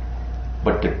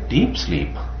 But the deep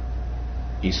sleep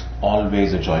is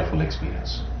always a joyful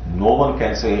experience. No one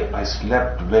can say, I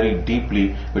slept very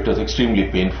deeply, but it was extremely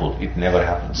painful. It never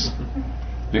happens.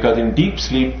 Because in deep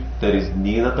sleep, there is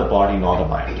neither the body nor the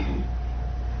mind.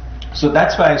 So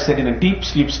that's why I said in a deep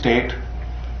sleep state,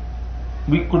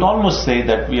 we could almost say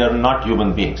that we are not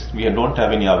human beings. We don't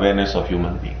have any awareness of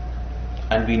human being.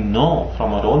 And we know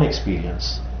from our own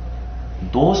experience,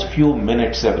 those few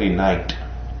minutes every night,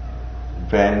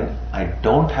 when I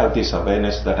don't have this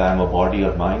awareness that I am a body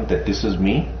or mind, that this is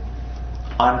me,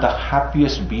 I'm the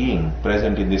happiest being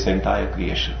present in this entire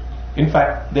creation. In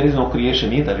fact, there is no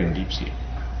creation either in deep sleep.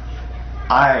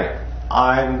 I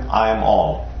am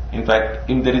all. In fact,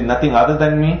 if there is nothing other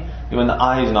than me, even the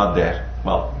I is not there.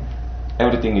 Well,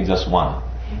 everything is just one.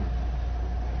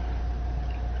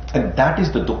 And that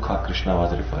is the dukkha Krishna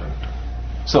was referring to.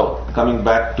 So, coming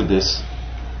back to this,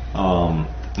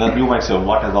 now you might say,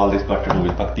 what has all this got to do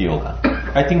with Bhakti Yoga?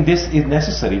 I think this is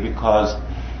necessary because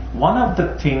one of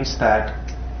the things that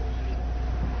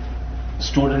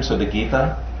students of the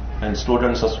Geeta and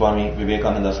students of Swami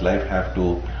Vivekananda's life have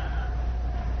to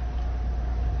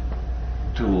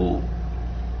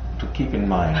keep in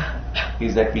mind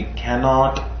is that we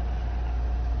cannot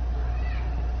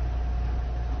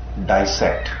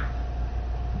dissect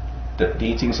the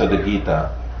teachings of the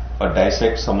Geeta or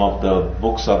dissect some of the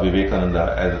books of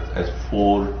Vivekananda as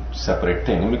four separate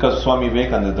things. Because Swami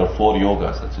Vivekananda, there are four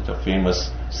yogas, that's such a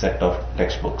famous set of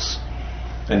textbooks.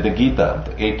 And the Geeta,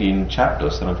 the 18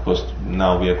 chapters, and of course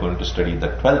now we are going to study the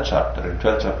 12th chapter, and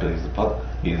 12th chapter is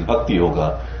Bhakti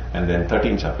Yoga, and then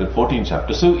 13th chapter, 14th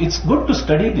chapter. So it's good to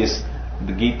study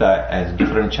the Geeta as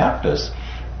different chapters.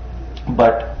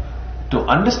 But to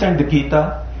understand the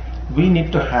Geeta, we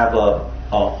need to have a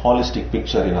holistic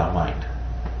picture in our mind.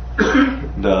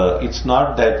 It's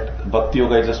not that Bhakti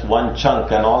Yoga is just one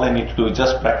chunk and all I need to do is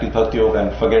just practice Bhakti Yoga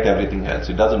and forget everything else.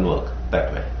 It doesn't work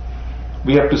that way.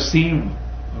 We have to see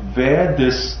where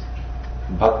this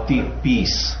Bhakti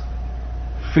piece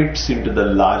fits into the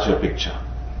larger picture,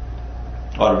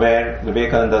 or where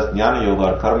Vivekananda's Jnana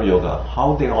Yoga or Karma Yoga,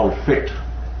 how they all fit.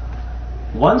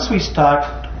 Once we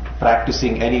start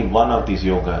practicing any one of these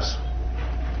yogas,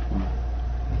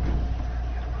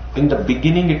 in the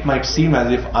beginning it might seem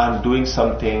as if I'm doing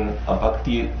something, a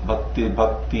bhakti,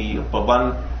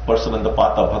 one person on the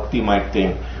path of bhakti might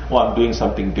think, oh, I'm doing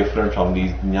something different from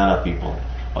these jnana people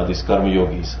or these karma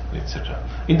yogis, etc.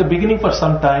 In the beginning for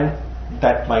some time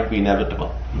that might be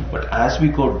inevitable. But as we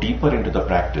go deeper into the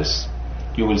practice,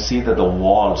 you will see that the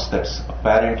walls that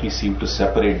apparently seem to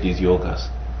separate these yogas,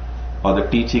 or the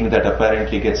teaching that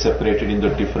apparently gets separated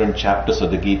into different chapters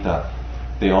of the Gita,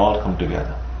 they all come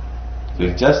together. So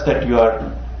it's just that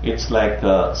it's like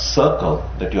a circle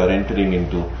that you are entering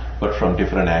into, but from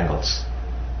different angles.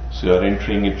 So you are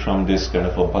entering it from this kind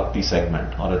of a bhakti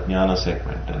segment or a jnana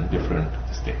segment and different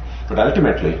this thing. But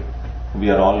ultimately, we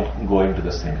are all going to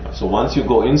the same. So once you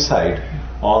go inside,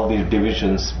 all these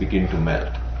divisions begin to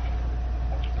melt.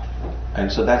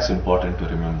 And so that's important to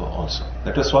remember also.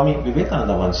 That was Swami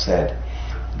Vivekananda once said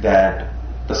that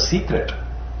the secret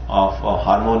of a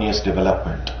harmonious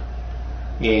development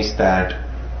is that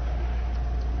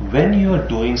when you are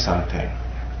doing something,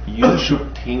 you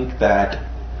should think that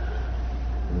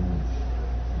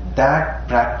that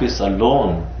practice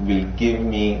alone will give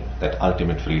me that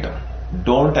ultimate freedom.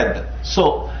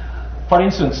 So, for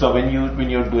instance, when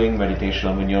you're doing meditation,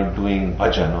 or when you're doing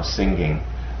bhajan or singing,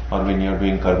 or when you're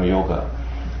doing karma yoga,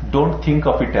 don't think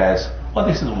of it as, oh,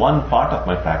 this is one part of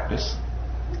my practice.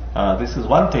 This is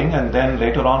one thing, and then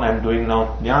later on I'm doing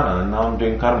now jnana, and now I'm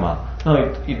doing karma.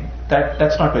 No,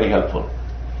 that's not very helpful.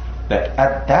 That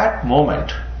at that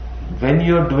moment, when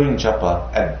you're doing japa,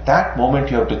 at that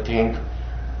moment you have to think,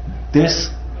 this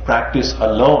practice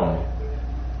alone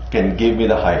can give me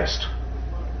the highest.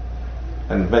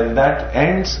 And when that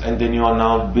ends, and then you are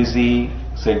now busy,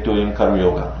 say, doing karma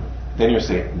yoga, then you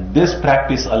say, this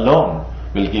practice alone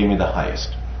will give me the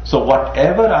highest. So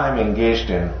whatever I'm engaged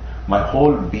in, my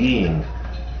whole being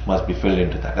must be filled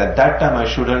into that. At that time I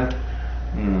shouldn't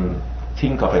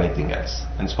think of anything else.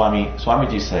 And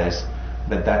Swamiji says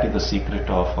that that is the secret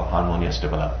of a harmonious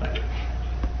development.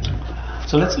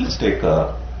 So let's take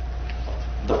the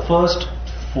first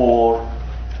 4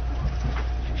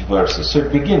 verses. So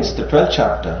it begins, the 12th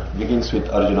chapter begins with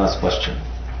Arjuna's question.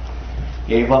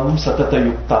 Evam satata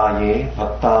yuktaye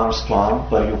bhaktam swam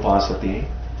paryupasate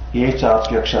ye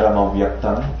chapyaksharam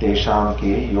avyaktam tesham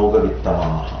ke yoga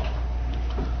vittamaha.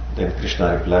 Then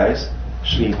Krishna replies,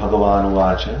 Shri Bhagavan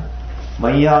uvacha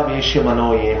Maya veshya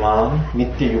mano yemam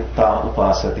nitya yukta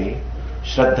upasate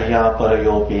shraddhaya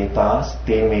parayopetas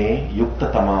te me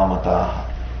yukta tamamataha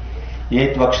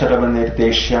ye tvaksharam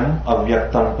nirdeshyam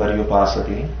avyaktam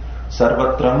paryupasate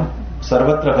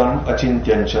sarvatragam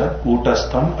achintyancha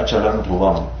kutastham achalam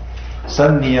dhruvam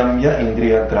sanniyamya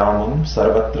indriya gramam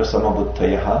sarvatra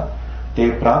samabuddhayaha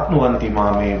te prapnuvanti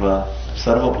mameva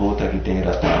sarvabhuta hite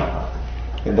rataha.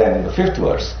 And then in the 5th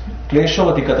verse, Klesho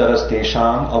adhikataras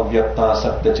tesham avyakta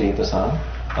sakta chetasam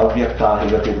avyakta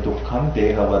higatir dukkham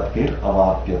dehavadhir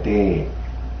avapyate.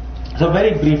 So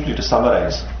very briefly to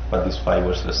summarize what these 5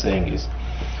 verses are saying is,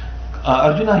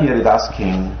 Arjuna here is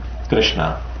asking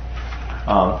Krishna,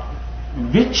 how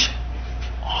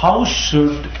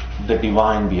should the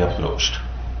divine be approached?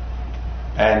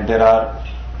 And there are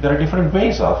different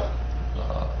ways of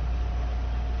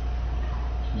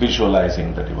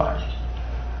visualizing the divine.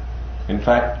 In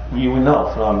fact, we know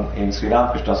from in Sri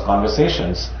Ramakrishna's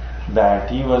conversations that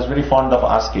he was very fond of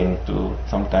asking to,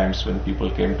 sometimes when people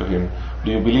came to him,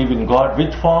 do you believe in God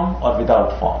with form or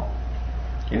without form?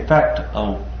 In fact,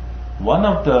 one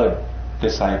of the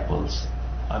disciples,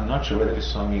 I'm not sure whether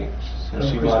it's Swami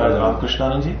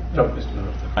Ramakrishna.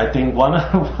 I think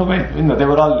they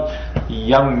were all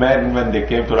young men when they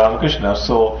came to Ramakrishna.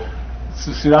 So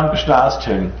Sri Ramakrishna asked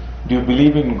him, do you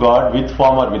believe in God with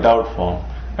form or without form?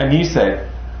 And he said,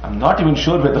 I'm not even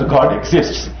sure whether God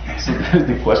exists. So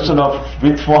the question of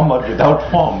with form or without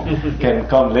form can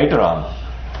come later on.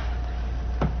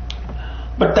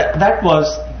 But that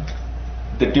was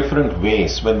the different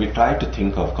ways when we try to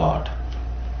think of God.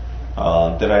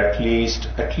 There are at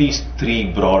least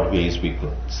 3 broad ways we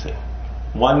could say.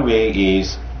 One way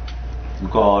is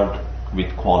God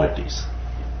with qualities.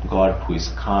 God who is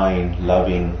kind,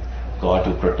 loving, God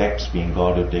who protects me,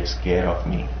 God who takes care of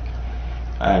me.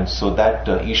 And so that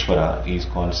Ishvara is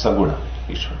called Saguna,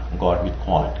 Ishvara, God with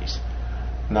qualities.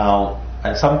 Now,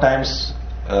 and sometimes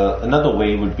another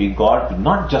way would be God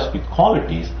not just with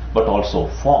qualities, but also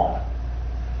form.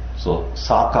 So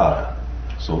Sakara,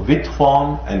 so with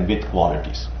form and with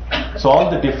qualities. So all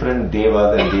the different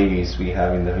devas and devis we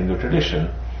have in the Hindu tradition,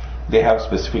 they have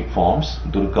specific forms.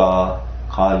 Durga,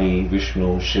 Kali,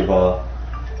 Vishnu, Shiva,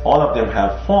 all of them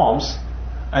have forms.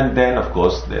 And then, of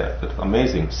course, they're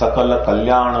amazing. Sakala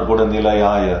Kalyana Guna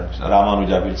Nilayaya,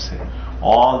 Ramanuja will say.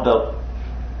 All the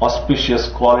auspicious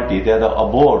quality, they are the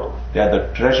abode, they are the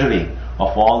treasury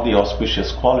of all the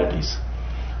auspicious qualities.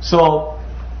 So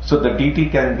the deity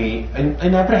can be,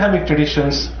 in Abrahamic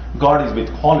traditions, God is with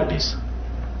qualities.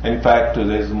 In fact,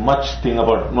 there is much thing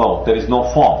about, no, there is no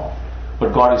form,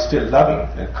 but God is still loving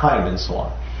and kind and so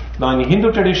on. Now in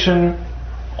Hindu tradition,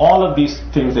 all of these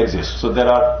things exist. So there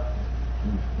are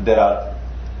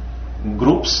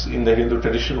groups in the Hindu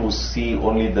tradition who see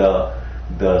only the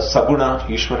Saguna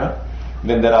Ishvara.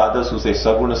 Then there are others who say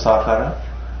Saguna Sakara.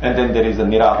 And then there is the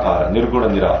Nirakara, Nirguna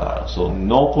Nirakara. So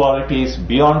no qualities,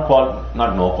 beyond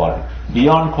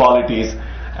beyond qualities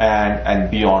and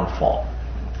beyond form.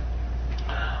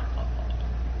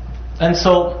 And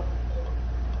so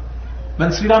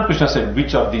when Sri Ramakrishna said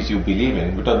which of these you believe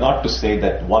in, it was not to say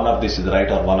that one of this is right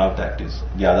or one of that is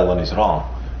the other one is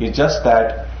wrong. It's just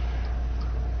that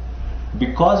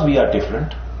because we are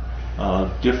different,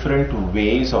 different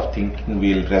ways of thinking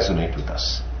will resonate with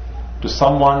us. To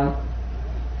someone,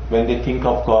 when they think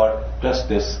of God, just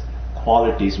these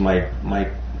qualities might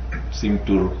seem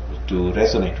to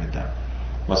resonate with them.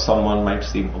 Or someone might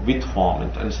seem with form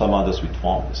and some others with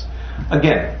formless.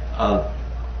 Again,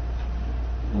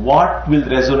 what will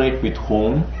resonate with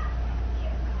whom?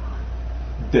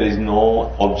 There is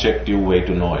no objective way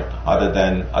to know it other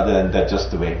than that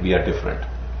just the way we are different.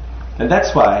 And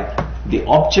that's why the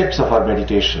objects of our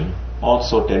meditation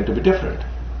also tend to be different.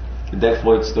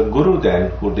 Therefore, it's the Guru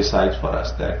then who decides for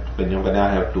us that when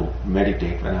I have to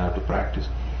meditate, when I have to practice,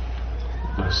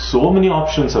 there are so many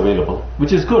options available,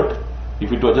 which is good.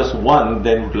 If it were just one,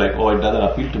 then it would be like, oh, it doesn't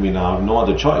appeal to me now, I have no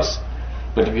other choice.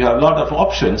 But if you have a lot of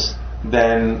options,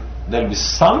 then there will be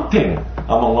something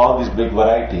among all this big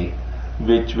variety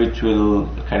which will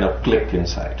kind of click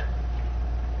inside.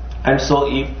 And so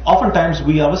oftentimes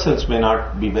we ourselves may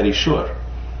not be very sure.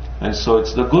 And so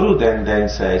it's the Guru then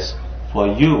says, for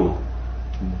you,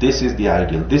 this is the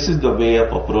ideal, this is the way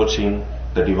of approaching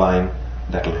the divine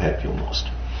that will help you most.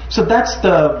 So that's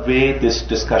the way this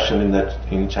discussion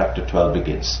in chapter 12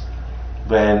 begins.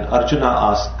 When Arjuna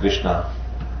asks Krishna,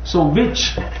 so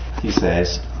which, he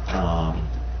says,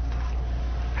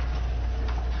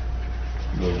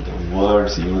 the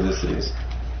words he uses is,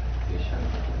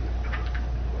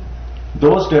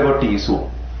 those devotees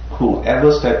who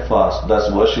ever steadfast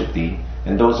thus worship thee,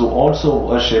 and those who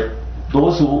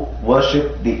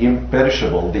worship the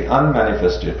imperishable, the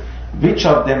unmanifested, which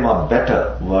of them are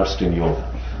better versed in yoga?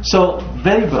 So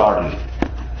very broadly,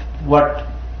 what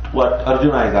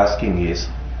Arjuna is asking is,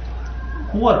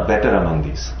 who are better among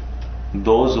these?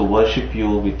 Those who worship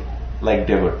you like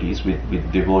devotees,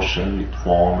 with devotion, with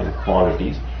form and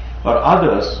qualities, or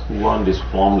others who want this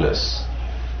formless,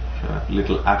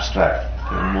 little abstract,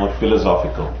 more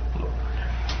philosophical.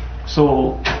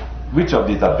 So, which of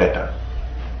these are better?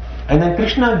 And then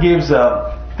Krishna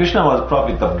was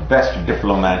probably the best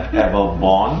diplomat ever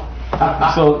born.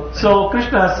 So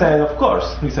Krishna said, of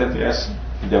course. He said, yes,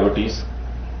 devotees,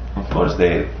 of course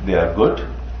they are good.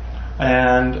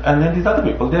 And then these other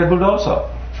people, they are good also.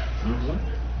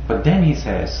 But then he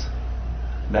says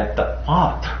that the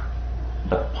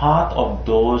path of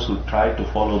those who try to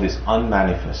follow this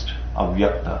unmanifest,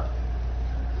 avyakta,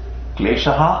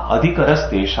 kleshaha adhikaras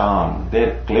tesham,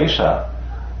 their klesha,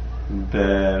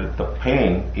 the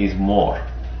pain is more.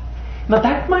 Now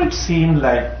that might seem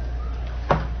like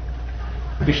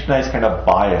Krishna is kind of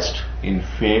biased in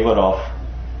favor of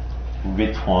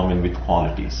with form and with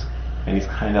qualities, and he's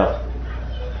kind of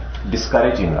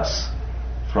discouraging us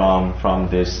from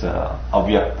this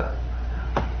avyakta.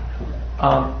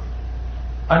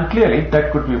 And clearly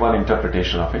that could be one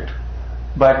interpretation of it,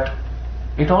 but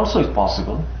it also is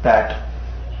possible that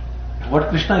what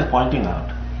Krishna is pointing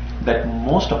out, that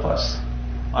most of us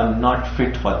are not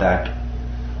fit for that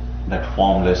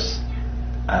formless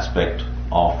aspect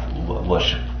of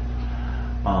worship.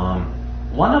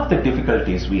 One of the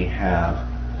difficulties we have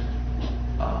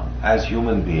as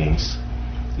human beings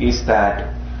is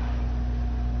that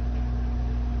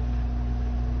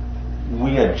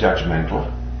we are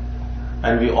judgmental,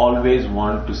 and we always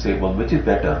want to say, well, which is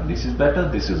better? This is better,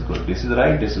 this is good, this is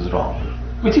right, this is wrong,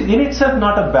 which is in itself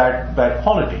not a bad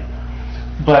quality.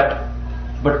 But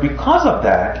because of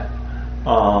that,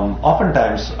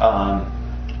 oftentimes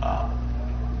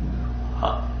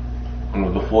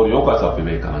the four yogas of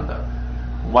Vivekananda.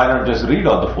 Why not just read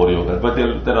all the four yogas? But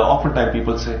there are oftentimes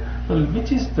people say, well,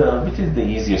 which is the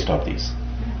easiest of these?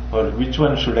 Or which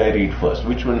one should I read first?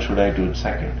 Which one should I do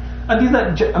second? And these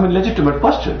are, legitimate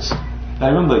questions. I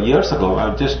remember years ago,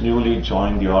 I just newly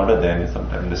joined the order then,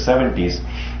 sometime in the 70s,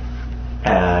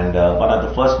 and one of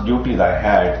the first duties I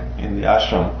had in the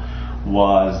ashram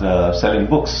was selling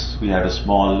books. We had a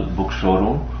small book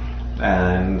showroom,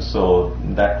 and so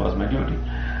that was my duty.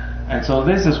 And so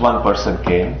this one person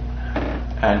came,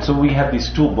 and so we have these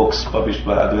two books published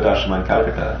by Advaita Ashrama in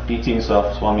Calcutta, Teachings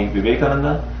of Swami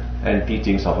Vivekananda and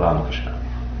Teachings of Ramakrishna.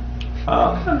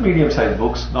 Medium-sized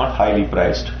books, not highly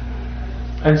priced.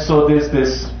 And so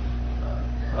this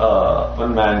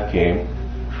one man came,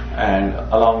 and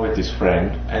along with his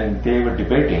friend, and they were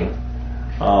debating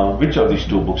which of these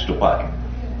two books to buy.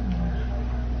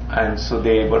 And so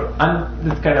they were, and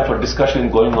this kind of a discussion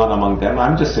going on among them.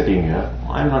 I'm just sitting here,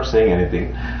 I'm not saying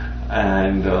anything.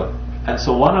 And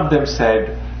so one of them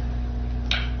said,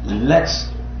 let's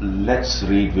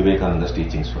read Vivekananda's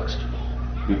teachings first.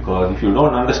 Because if you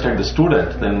don't understand the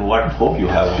student, then what hope you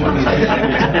have of understanding the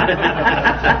teacher?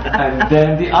 And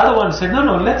then the other one said,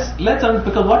 no, let's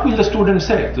because what will the student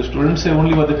say? The student say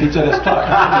only what the teacher has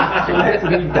taught. So let's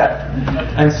read that.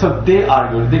 And so they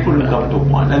argued, they couldn't come to a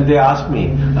point. And they asked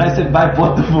me, and I said, buy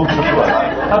both the books.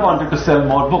 I wanted to sell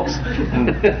more books.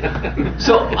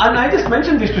 So, and I just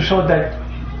mentioned this to show that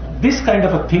this kind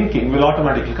of a thinking will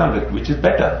automatically come with which is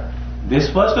better, this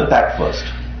first or that first.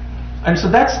 And so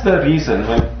that's the reason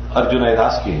when Arjuna is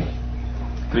asking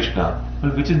Krishna,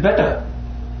 well, which is better?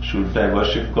 Should I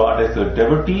worship God as a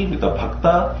devotee with a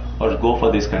bhakta, or go for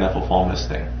this kind of a formless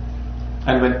thing?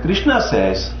 And when Krishna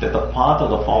says that the path of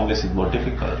the formless is more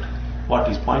difficult, what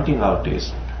he's pointing out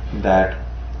is that,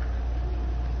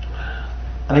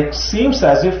 and it seems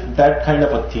as if that kind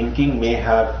of a thinking may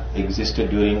have existed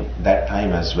during that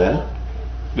time as well,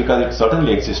 because it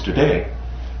certainly exists today,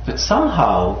 that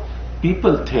somehow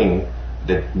people think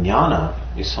that jnana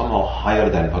is somehow higher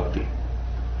than bhakti.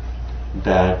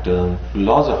 That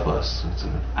philosophers, it's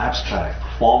abstract,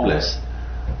 formless.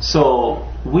 So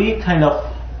we kind of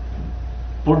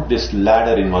put this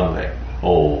ladder in one way.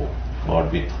 Oh,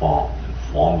 God with form.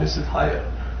 Formless is higher.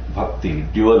 Bhakti,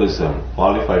 dualism,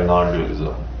 qualified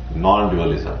non-dualism.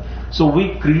 So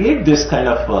we create this kind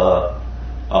of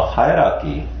a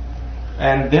hierarchy.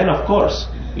 And then of course,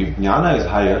 if jnana is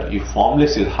higher, if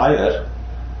formless is higher,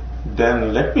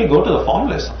 then let me go to the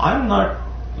formless. I'm not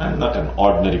an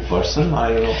ordinary person.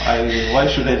 Why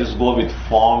should I just go with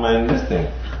form and this thing?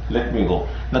 Let me go.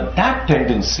 Now that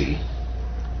tendency,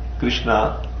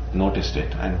 Krishna noticed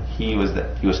it, and he was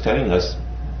telling us,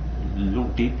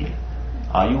 look deeply.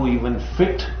 Are you even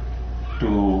fit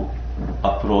to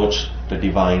approach the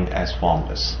divine as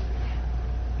formless?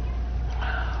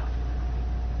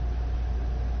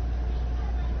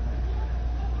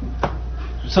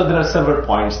 So there are several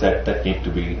points that need to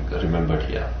be remembered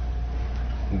here.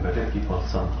 You better keep on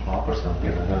some clock or something,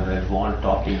 otherwise I'll go on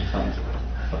talking something.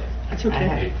 That's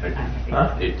okay. 8:30.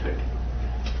 Huh? 8:30.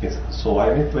 Yes. So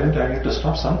I need to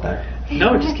stop sometime.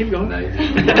 No, just keep going.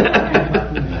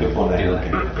 Before 9,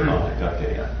 okay.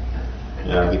 Okay, yeah.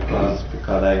 Yeah, because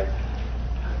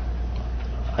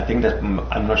I think that,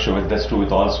 I'm not sure if that's true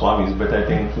with all Swamis, but I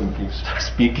think when you start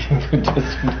speaking,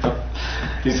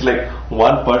 it's like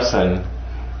one person,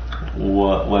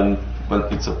 when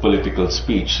it's a political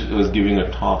speech, he was giving a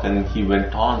talk and he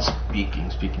went on speaking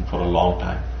for a long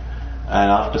time. And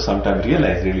after some time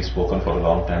realized really spoken for a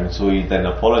long time. So he then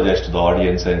apologized to the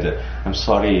audience and I'm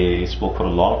sorry, he spoke for a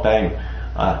long time.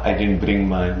 I didn't bring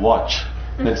my watch.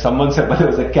 Then someone said, but there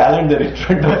was a calendar in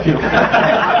front of you.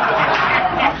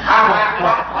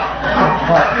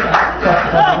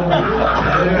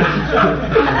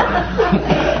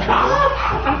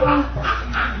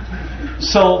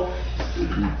 So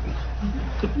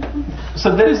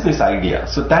there is this idea.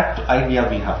 So that idea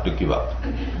we have to give up.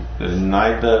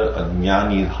 Neither a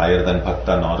jnani is higher than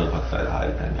bhakta, nor a bhakta is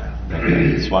higher than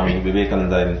jnani. Swami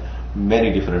Vivekananda in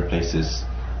many different places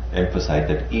emphasize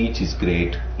that each is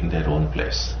great in their own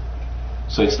place.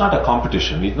 So it's not a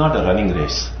competition, it's not a running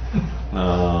race. We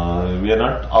are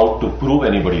not out to prove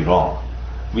anybody wrong.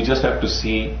 We just have to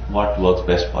see what works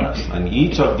best for us. And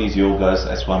each of these yogas,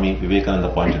 as Swami Vivekananda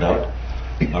pointed out,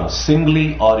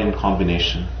 singly or in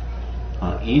combination,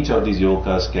 each of these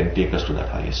yogas can take us to that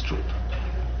highest truth.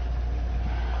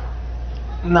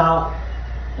 Now,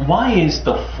 why is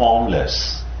the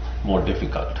formless more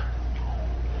difficult?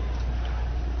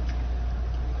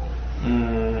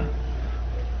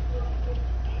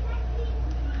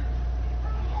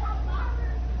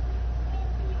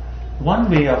 One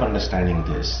way of understanding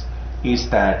this is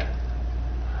that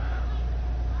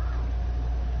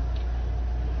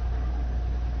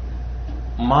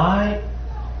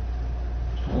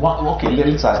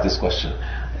let's ask this question.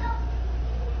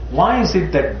 Why is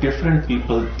it that different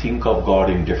people think of God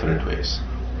in different ways?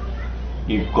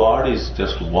 If God is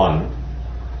just one,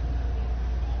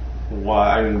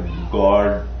 and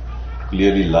God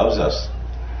clearly loves us,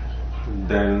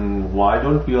 then why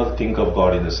don't we all think of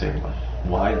God in the same way?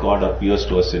 Why God appears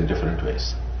to us in different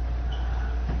ways?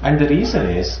 And the reason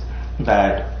is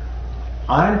that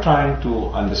I'm trying to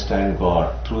understand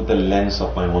God through the lens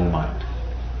of my own mind.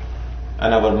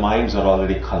 And our minds are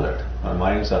already colored. Our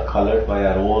minds are colored by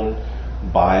our own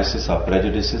biases, our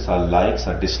prejudices, our likes,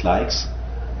 our dislikes,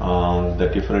 the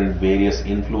different various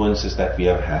influences that we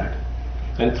have had.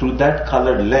 And through that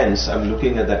colored lens, I'm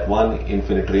looking at that one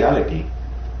infinite reality.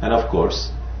 And of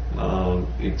course,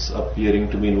 it's appearing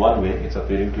to me in one way, it's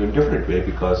appearing to you in a different way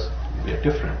because we are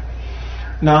different.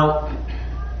 Now,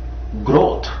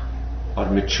 growth or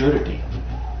maturity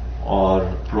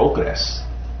or progress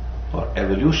or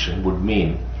evolution would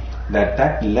mean that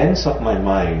that lens of my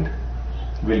mind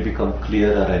will become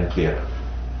clearer and clearer.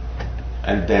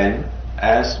 And then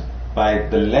as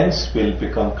the lens will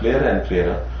become clearer and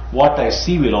clearer, what I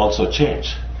see will also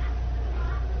change.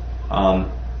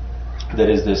 There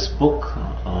is this book,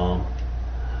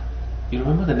 you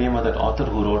remember the name of that author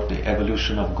who wrote The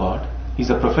Evolution of God? He's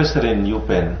a professor in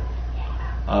UPenn,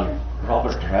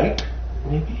 Robert Wright,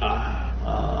 maybe?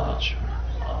 Not sure.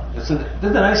 There's a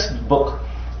nice book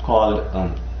called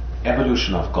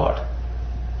Evolution of God,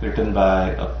 written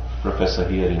by a professor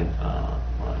here in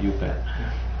UPenn.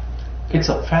 It's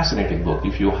a fascinating book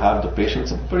if you have the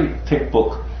patience. It's a pretty thick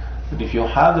book, but if you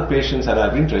have the patience and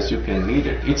have interest, you can read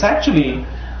it. It's actually,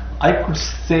 I could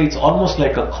say it's almost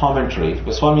like a commentary.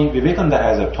 Because Swami Vivekananda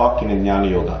has a talk in Jnana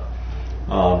Yoga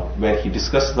where he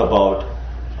discusses about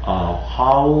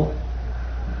how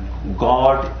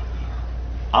God,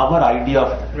 our idea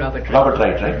of Robert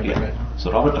Wright, right? Yeah.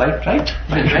 So Robert Wright, right?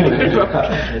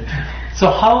 So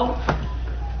how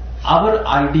our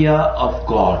idea of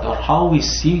God or how we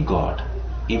see God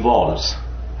evolves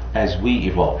as we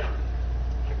evolve.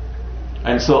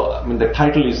 And so, I mean, the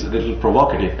title is a little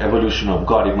provocative, Evolution of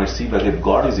God. It might seem as if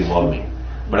God is evolving,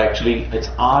 but actually it's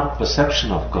our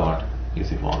perception of God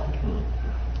is evolving.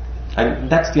 And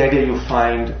that's the idea you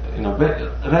find in a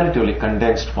relatively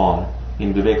condensed form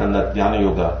in Vivekananda Jnana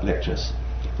Yoga lectures.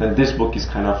 And this book is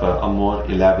kind of a more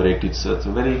elaborate, it's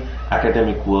a very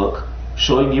academic work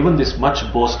showing even this much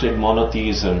boasted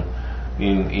monotheism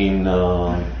in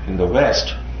the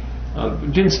West.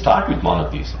 It didn't start with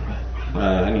monotheism.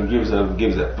 And he gives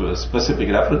a specific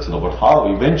reference about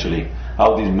how eventually,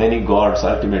 how these many gods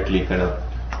ultimately kind of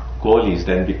coalesced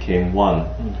and became one.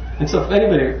 It's a very,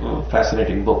 very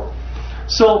fascinating book.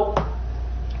 So,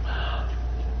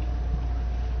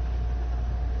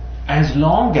 as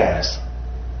long as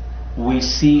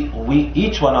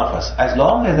each one of us, as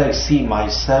long as I see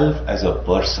myself as a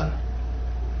person,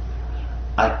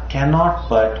 I cannot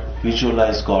but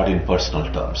visualize God in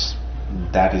personal terms.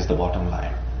 That is the bottom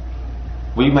line.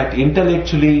 We might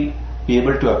intellectually be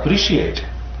able to appreciate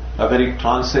a very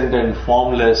transcendent,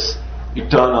 formless,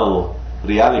 eternal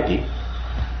reality,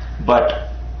 but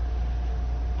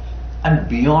and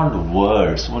beyond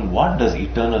words, what does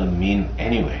eternal mean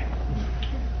anyway?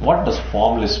 What does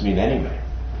formless mean anyway?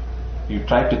 You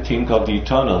try to think of the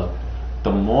eternal,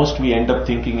 the most we end up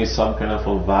thinking is some kind of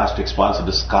a vast expanse of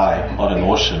the sky or an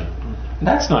ocean.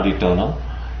 That's not eternal.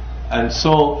 And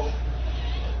so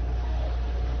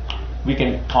we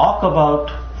can talk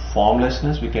about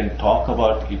formlessness, we can talk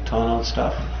about eternal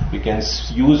stuff, we can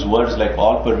use words like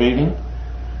all-pervading,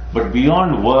 but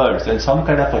beyond words and some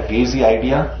kind of a hazy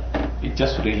idea, it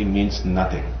just really means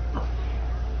nothing.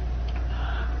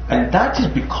 And that is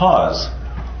because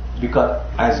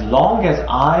as long as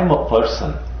I'm a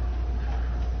person,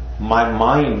 my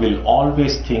mind will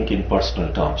always think in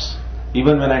personal terms.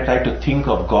 Even when I try to think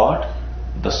of God,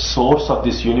 the source of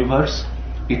this universe,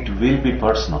 it will be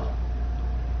personal.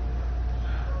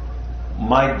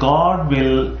 My God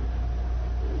will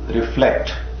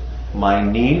reflect my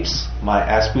needs, my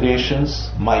aspirations,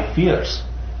 my fears.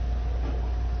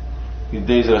 If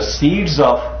there are seeds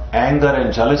of anger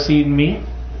and jealousy in me,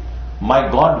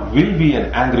 my God will be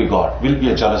an angry God, will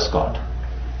be a jealous God.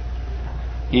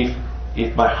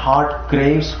 If my heart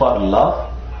craves for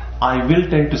love, I will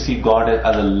tend to see God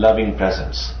as a loving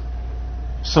presence.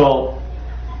 So,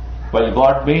 while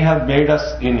God may have made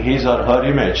us in His or her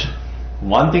image,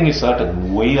 one thing is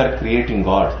certain, we are creating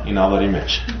God in our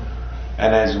image.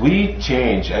 And as we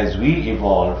change, as we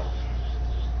evolve,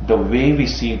 the way we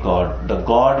see God, the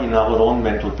God in our own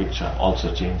mental picture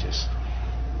also changes.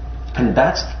 And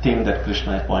that's the thing that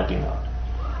Krishna is pointing out.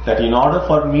 That in order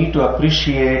for me to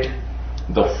appreciate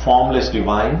the formless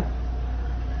divine,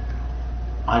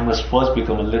 I must first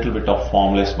become a little bit of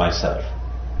formless myself.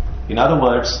 In other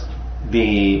words,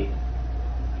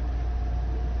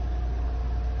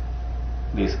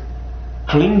 this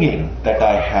clinging that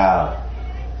I have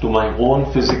to my own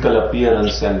physical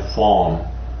appearance and form,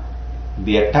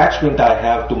 the attachment I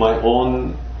have to my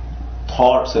own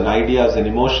thoughts and ideas and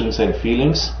emotions and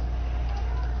feelings,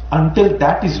 until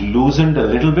that is loosened a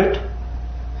little bit,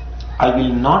 I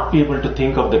will not be able to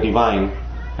think of the divine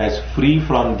as free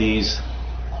from these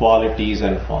qualities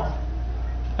and form.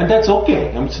 And that's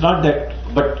okay. It's not that,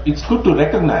 but it's good to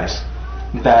recognize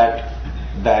that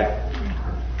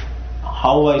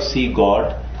how I see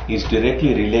God is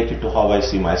directly related to how I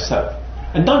see myself.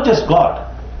 And not just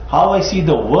God, how I see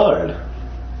the world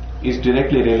is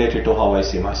directly related to how I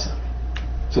see myself.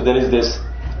 So there is this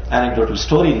anecdotal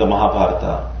story in the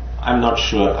Mahabharata. I'm not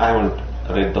sure, I haven't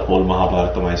read the whole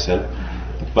Mahabharata myself.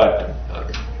 But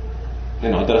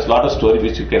there is a lot of story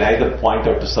which you can either point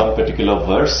out to some particular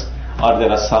verse, or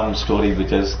there are some story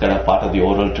which is kind of part of the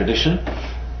oral tradition.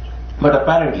 But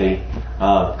apparently,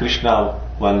 Krishna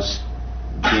once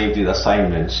gave these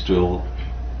assignments to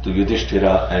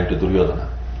Yudhishthira and to Duryodhana.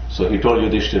 So he told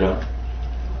Yudhishthira,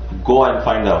 go and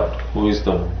find out who is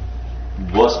the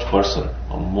worst person,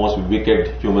 or most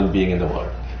wicked human being in the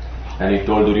world. And he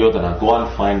told Duryodhana, go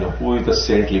and find who is the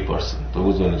saintly person,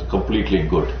 who is completely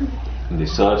good. And they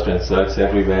searched and searched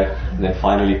everywhere, and then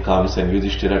finally comes and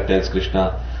Yudhishthira tells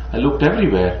Krishna, I looked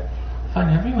everywhere, and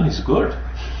everyone is good.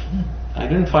 I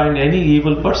didn't find any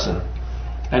evil person.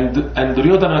 And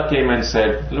Duryodhana came and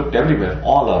said, looked everywhere,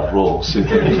 all are rogues. Good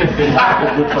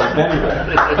person everywhere.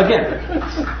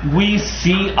 Again, we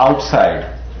see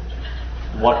outside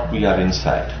what we are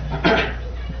inside.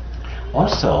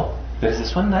 Also, there is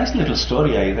this one nice little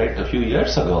story I read a few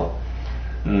years ago.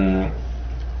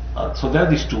 So there are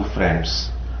these two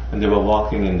friends, and they were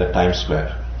walking in the Times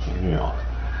Square in New York.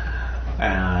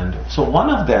 And so one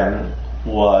of them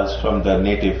was from the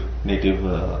Native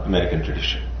American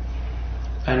tradition.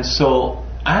 And so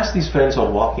as these friends are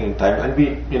walking in time, and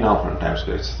we, from Times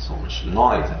Square, it's so much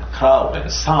noise and crowd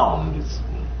and sound.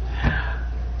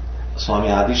 Swami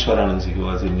Adishwarananji, who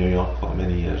was in New York for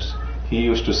many years, he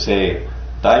used to say,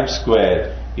 Times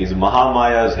Square is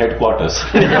Mahamaya's headquarters.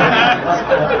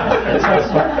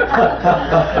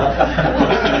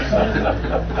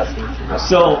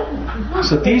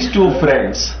 So these two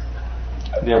friends,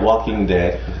 they are walking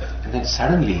there, and then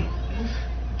suddenly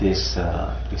this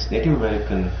Native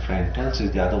American friend tells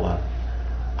the other one,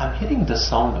 I'm hearing the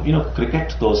sound of,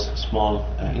 cricket, those small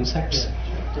insects.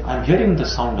 I'm hearing the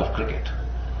sound of cricket.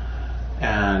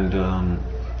 And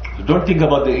don't think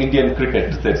about the Indian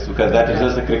cricket, because that is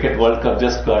just the Cricket World Cup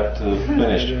just got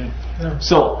finished.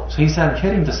 So he said, I'm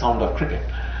hearing the sound of cricket.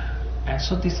 And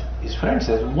so his friend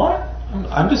says, what?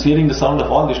 I'm just hearing the sound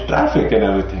of all this traffic and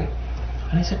everything.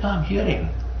 And he said, no, I'm hearing.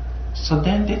 So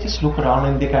then they just look around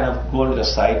and they kind of go to the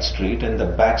side street, and the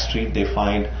back street they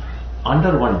find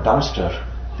under one dumpster,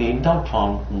 they in doubt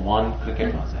found one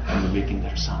cricket was there and making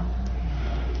that sound.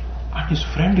 And his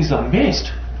friend is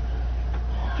amazed.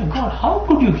 Oh my God, how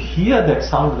could you hear that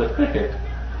sound of the cricket?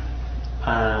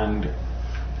 And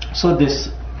so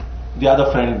the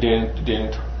other friend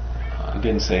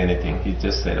didn't say anything. He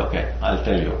just said, okay, I'll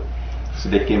tell you. So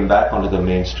they came back onto the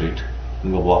main street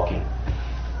and were walking.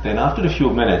 Then after a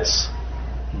few minutes,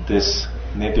 this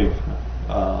Native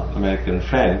American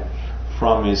friend,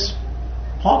 from his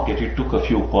pocket, he took a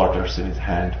few quarters in his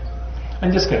hand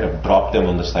and just kind of dropped them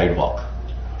on the sidewalk.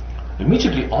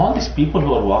 Immediately, all these people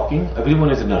who are walking,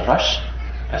 everyone is in a rush.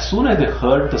 As soon as they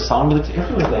heard the sound,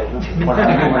 everyone was like, what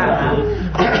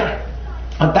happened?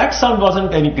 And that sound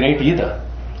wasn't any great either.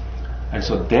 And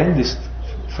so then this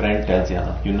friend tells the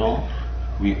other,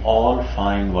 we all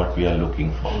find what we are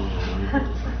looking for.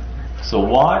 So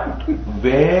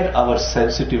where our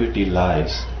sensitivity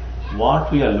lies,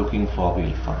 what we are looking for,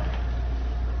 we'll find.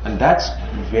 And that's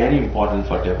very important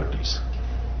for devotees.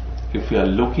 If we are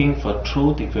looking for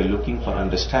truth, if we are looking for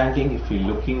understanding, if we are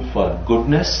looking for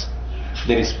goodness,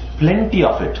 there is plenty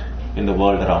of it in the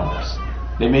world around us.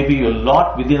 There may be a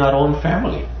lot within our own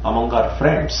family, among our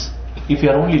friends, if we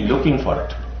are only looking for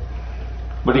it.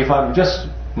 But if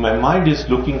my mind is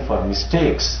looking for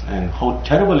mistakes and how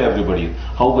terrible everybody,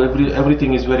 how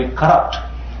everything is very corrupt,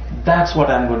 that's what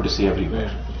I'm going to see everywhere.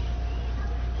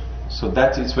 So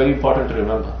it's very important to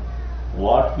remember.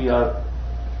 What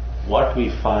we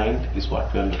find is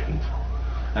what we are looking for.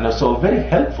 And so a very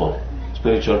helpful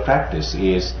spiritual practice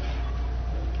is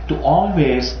to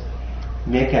always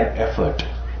make an effort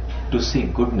to see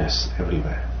goodness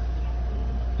everywhere.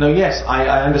 Now yes,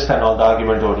 I understand all the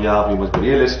argument about, we must be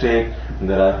realistic, and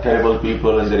there are terrible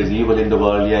people and there is evil in the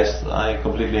world. Yes, I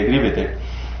completely agree with it.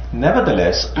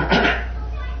 Nevertheless,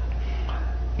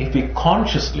 if we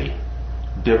consciously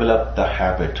develop the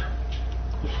habit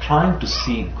of trying to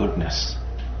see goodness,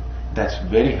 that's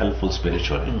very helpful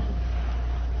spiritually.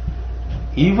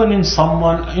 Even in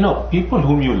someone, people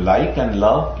whom you like and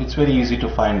love, it's very easy to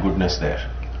find goodness there.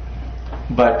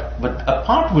 But a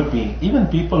part would be even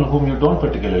people whom you don't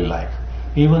particularly like,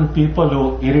 even people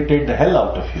who irritate the hell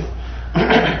out of you.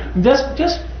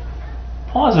 just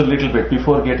pause a little bit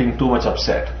before getting too much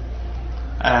upset.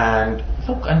 And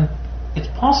look, and it's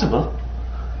possible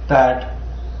that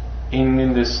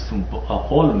in this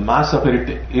whole mass of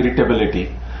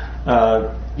irritability,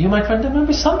 you might find there may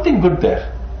be something good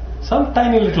there, some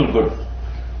tiny little good.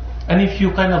 And if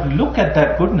you kind of look at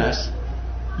that goodness,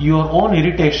 your own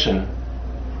irritation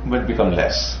will become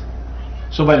less.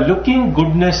 So by looking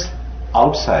goodness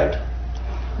outside,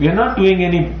 we are not doing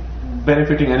any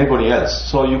benefiting anybody else.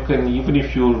 So you can, even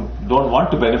if you don't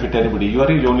want to benefit anybody, you are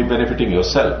really only benefiting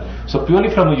yourself. So purely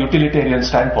from a utilitarian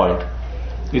standpoint,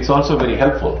 it's also very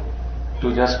helpful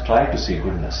to just try to see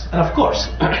goodness. And of course,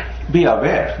 be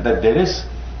aware that there is,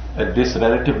 at this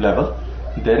relative level,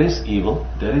 there is evil,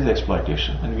 there is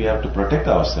exploitation, and we have to protect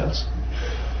ourselves.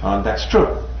 That's true.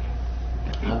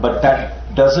 But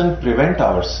that doesn't prevent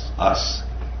us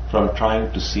from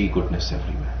trying to see goodness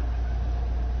everywhere.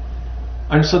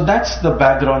 And so that's the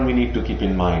background we need to keep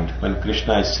in mind when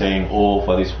Krishna is saying, oh,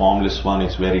 for this formless one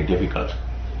it's very difficult.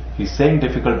 He's saying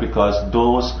difficult because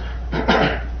those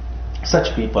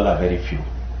such people are very few.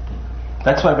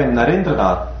 That's why when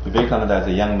Narendranath, Vivekananda as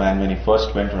a young man, when he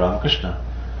first went to Ramakrishna,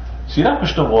 Sri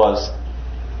Ramakrishna was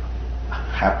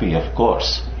happy, of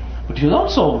course, but he was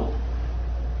also,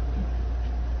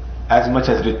 as much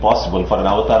as it is possible for an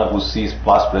avatar who sees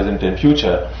past, present and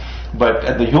future, but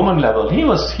at the human level,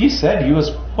 he said he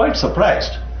was quite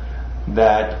surprised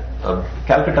that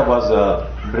Calcutta was a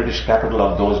British capital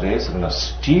of those days,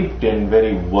 steeped in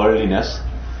very worldliness,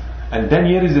 and then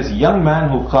here is this young man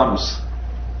who comes,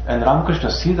 and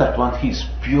Ramakrishna sees that one, he's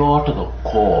pure to the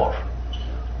core.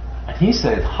 And he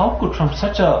said, how could from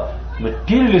such a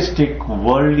materialistic,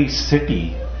 worldly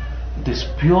city, this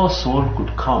pure soul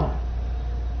could come?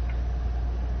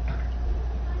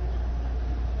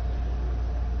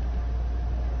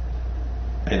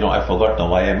 I forgot now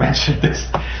why I mentioned this.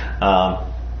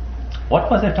 What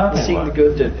was I talking Seeing about? the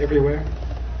good everywhere.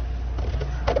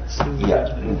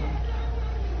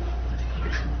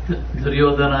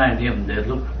 Duryodhana and him, they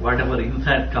look, whatever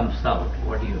inside comes out,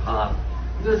 what you are.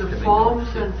 There's a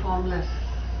forms and formless.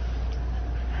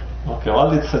 Okay, all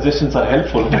these suggestions are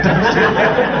helpful.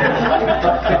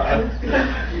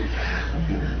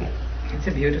 It's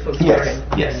a beautiful story.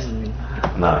 Yes.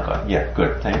 No, I got it. Yeah,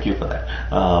 good. Thank you for that.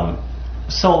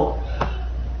 So,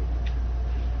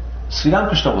 Sri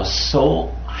Ramakrishna was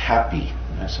so happy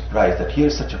and surprised that here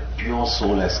such a pure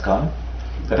soul has come,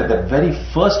 that at the very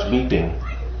first meeting,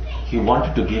 he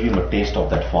wanted to give him a taste of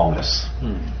that formless.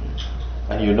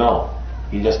 And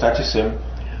he just touches him,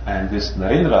 and this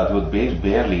Narendra, who was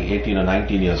barely 18 or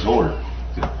 19 years old,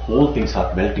 the whole thing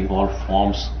starts melting, all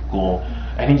forms go,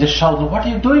 and he just shouts, what are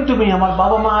you doing to me? Amar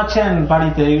Baba Ma Achen,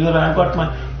 I've got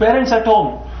my parents at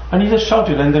home. And he just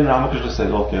shouted, and then Ramakrishna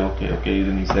says, okay.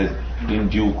 Then he says, in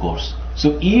due course.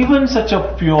 So even such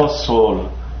a pure soul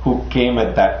who came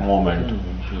at that moment,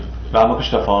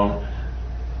 Ramakrishna found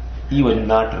he was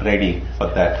not ready for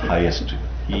that highest.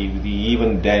 He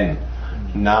even then,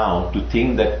 now, to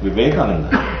think that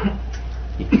Vivekananda,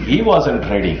 he wasn't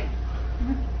ready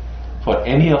for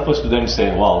any of us to then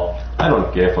say, well, I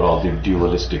don't care for all the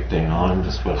dualistic thing, I'm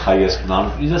just for highest.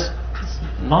 It's just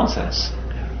nonsense.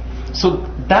 So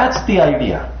that's the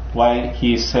idea why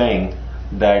he is saying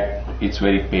that it's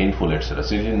very painful, etc.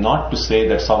 So it is not to say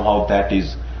that somehow that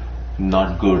is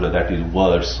not good or that is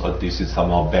worse or this is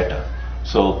somehow better.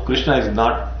 So Krishna is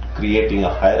not creating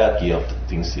a hierarchy of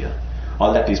things here.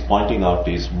 All that he's pointing out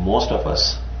is most of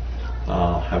us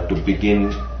have to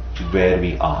begin where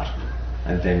we are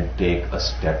and then take a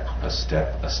step.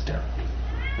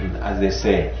 And as they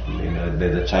say,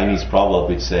 there's a Chinese proverb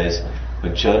which says, a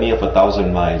journey of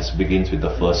 1,000 miles begins with the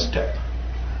first step.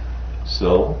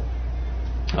 So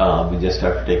we just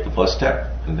have to take the first step,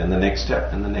 and then the next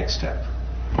step, and the next step.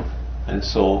 And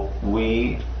so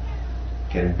we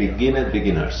can begin as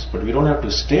beginners, but we don't have to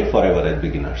stay forever as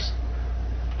beginners.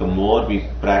 The more we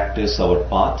practice our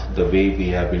path, the way we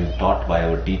have been taught by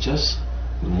our teachers,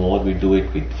 the more we do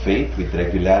it with faith, with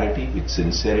regularity, with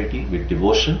sincerity, with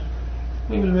devotion,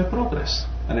 we will make progress.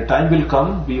 And a time will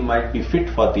come, we might be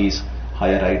fit for these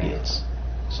higher ideals.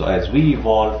 So as we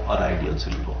evolve, our ideals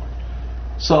will evolve.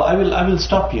 So I will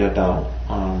stop here now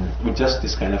with just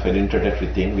this kind of an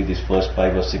introductory thing with these first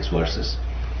 5 or 6 verses.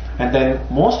 And then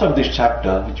most of this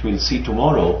chapter, which we'll see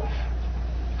tomorrow,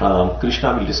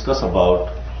 Krishna will discuss about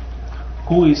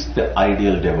who is the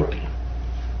ideal devotee.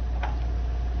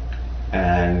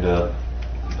 And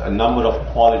a number of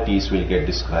qualities will get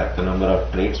described, a number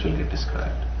of traits will get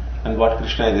described. And what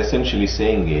Krishna is essentially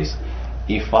saying is,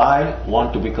 if I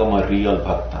want to become a real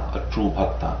bhakta, a true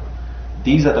bhakta,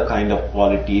 these are the kind of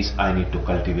qualities I need to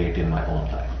cultivate in my own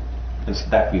life. And so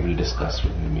that we will discuss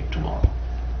when we meet tomorrow.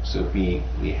 So we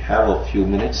have a few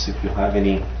minutes. If you have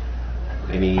any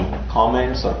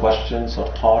comments or questions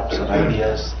or thoughts or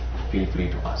ideas, feel free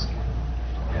to ask.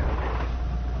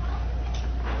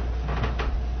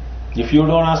 If you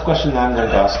don't ask questions, I'm going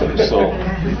to ask you. So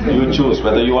you choose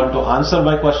whether you want to answer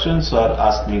my questions or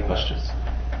ask me questions.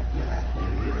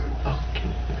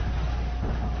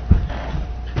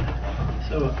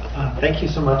 So Thank you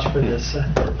so much for this.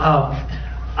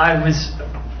 I was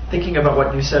thinking about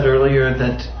what you said earlier,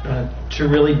 that to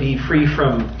really be free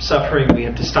from suffering, we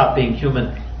have to stop being human.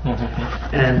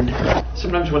 And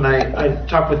sometimes when I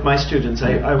talk with my students,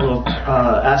 I will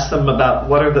ask them about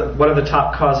what are the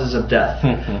top causes of death.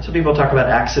 So people talk about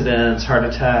accidents, heart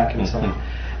attack, and so on.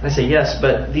 And I say, yes,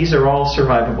 but these are all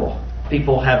survivable.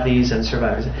 People have these and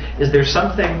survive. Is there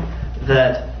something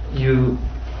that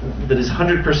is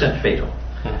 100% fatal?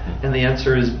 And the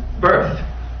answer is birth.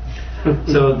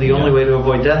 So the only way to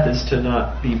avoid death is to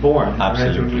not be born.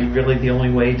 Absolutely. Right? Really, the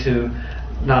only way to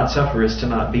not suffer is to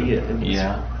not be it.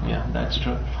 Yeah, that's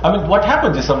true. I mean, what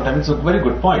happens is sometimes, it's a very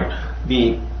good point.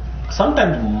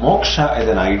 Sometimes moksha as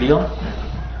an ideal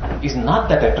is not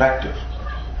that attractive.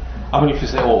 I mean, if you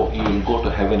say, oh, you will go to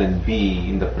heaven and be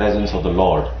in the presence of the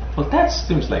Lord, well, that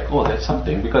seems like, oh, that's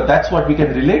something, because that's what we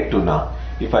can relate to now.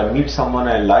 If I meet someone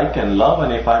I like and love,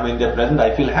 and if I'm in their presence,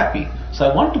 I feel happy. So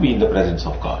I want to be in the presence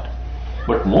of God.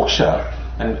 But moksha,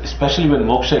 and especially when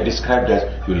moksha is described as,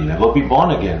 you will never be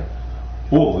born again.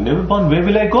 Oh, never born, where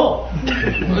will I go?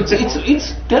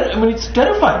 It's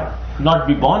terrifying, not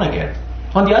be born again.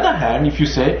 On the other hand, if you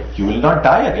say, you will not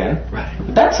die again,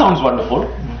 that sounds wonderful,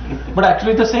 but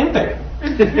actually it's the same thing.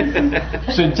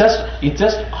 So it's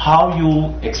just how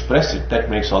you express it that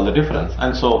makes all the difference.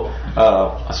 And so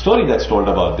a story that's told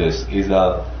about this is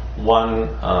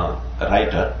one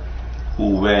writer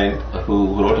who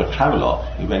wrote a travelogue.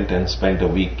 He went and spent a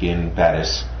week in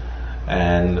Paris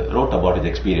and wrote about his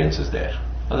experiences there.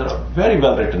 It was a very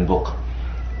well written book,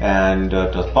 and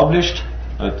it was published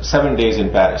 7 days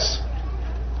in Paris,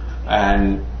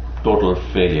 and total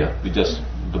failure.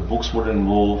 The books wouldn't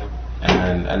move,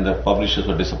 and the publishers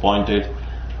were disappointed,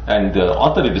 and the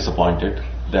author is disappointed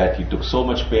that he took so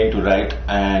much pain to write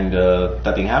and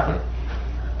nothing happened.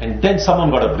 And then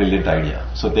someone got a brilliant idea.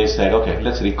 So they said, okay,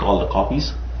 let's recall the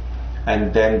copies.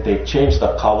 And then they changed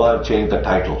the cover, changed the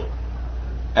title.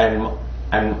 And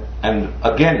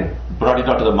again brought it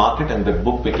out to the market, and the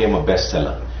book became a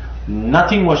bestseller.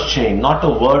 Nothing was changed, not a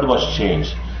word was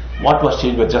changed. What was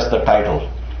changed was just the title.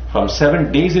 From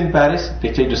 7 days in Paris,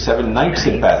 they changed to 7 nights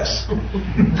in Paris.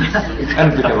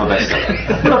 And it became a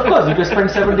bestseller. But of course, if you spend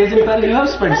 7 days in Paris, you have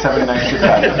spent 7 nights in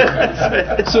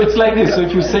Paris. So it's like this. So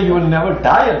if you say you will never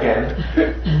die again,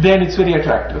 then it's very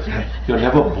attractive. You're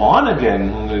never born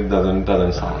again, it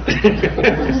doesn't sound.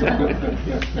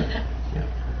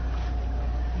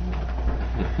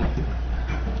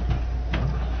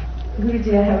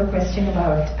 Guruji, I have a question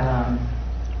about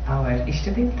our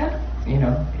Ishtadevta.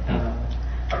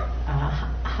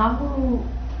 How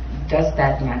does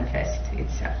that manifest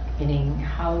itself? Meaning,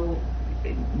 how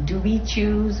do we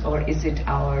choose, or is it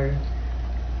our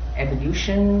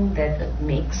evolution that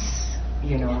makes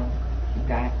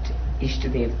that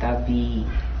Ishtadevta be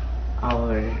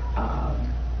our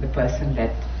the person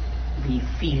that we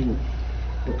feel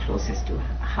the closest to?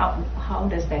 How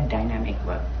does that dynamic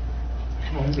work?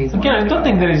 Again, I don't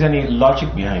think there is any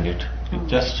logic behind it. It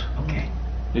just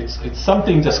it's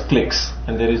something just clicks,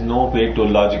 and there is no way to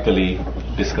logically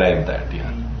describe that.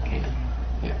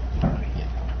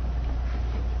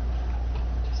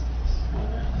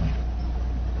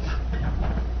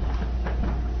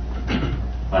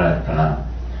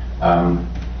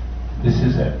 This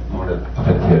is more of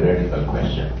a theoretical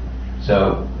question.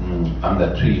 So, on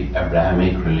the 3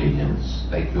 Abrahamic religions,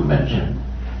 like you mentioned,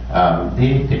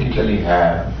 they typically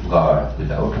have God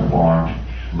without form,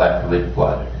 but with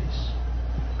qualities.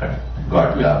 Correct?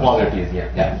 God with qualities,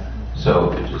 yeah.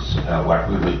 So it is what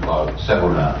we will call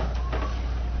Saguna,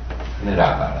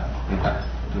 Nirakara.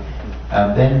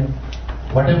 And then,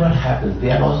 whatever happens,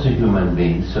 they are also human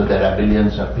beings, so there are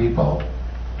billions of people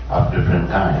of different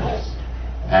kinds.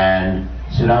 And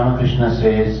Sri Ramakrishna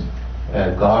says,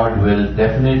 God will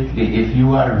definitely, if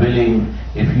you are willing,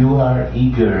 if you are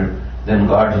eager, then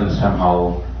God will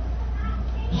somehow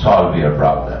solve your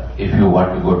problem. If you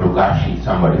want to go to Kashi,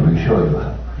 somebody will show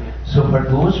you. So for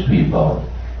those people,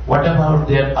 what about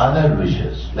their other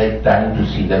wishes, like trying to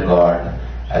see the God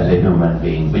as a human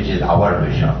being, which is our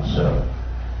wish also,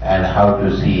 and how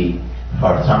to see,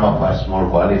 for some of us more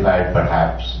qualified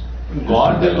perhaps,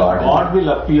 God will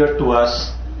appear to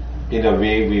us in a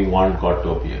way we want God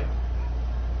to appear.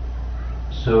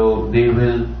 So they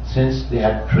will, since they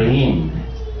are trained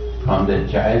from their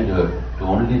childhood to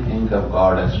only think of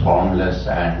God as formless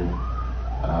and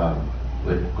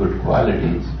with good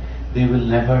qualities, they will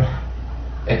never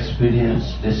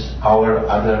experience this, our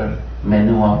other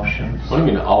menu options. What do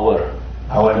you mean, our?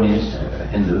 Our means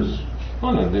Hindus.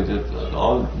 No,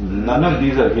 none of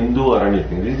these are Hindu or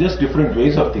anything. These are just different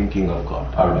ways of thinking of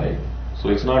God. Alright. So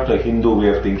it's not a Hindu way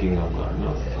of thinking of God,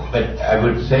 no. But I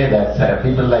would say that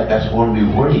people like us won't be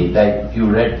worried. Like you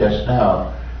read just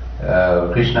now,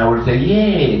 Krishna would say,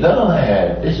 "Yay, go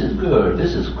ahead. This is good.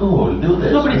 This is cool. Do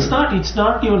this." No, but it's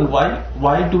not even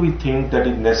why do we think that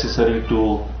it's necessary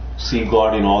to see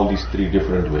God in all these three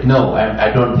different ways? No,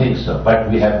 I don't think so. But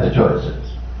we have the choices.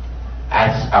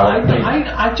 As our I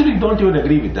actually don't even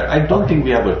agree with that. I don't think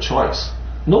we have a choice.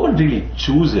 No one really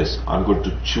chooses, I'm going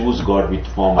to choose God with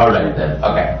form. All right then.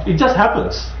 Okay. It just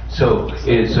happens. So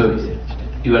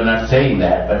you are not saying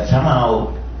that, but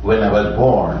somehow when I was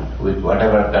born, with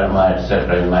whatever karma,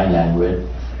 etc., in my language,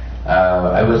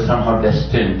 I was somehow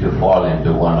destined to fall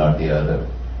into one or the other.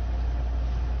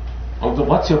 So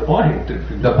what's your point?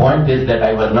 The point is that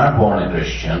I was not born a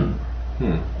Christian,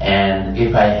 and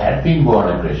if I had been born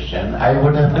a Christian, I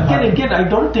would have. Again, I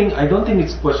don't think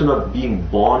it's a question of being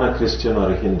born a Christian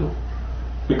or a Hindu,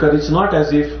 because it's not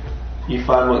as if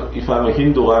I'm a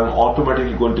Hindu, I'm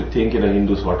automatically going to think in a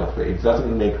Hindu sort of way. It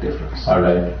doesn't make difference. All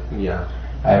right. Yeah.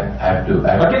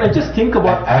 I just think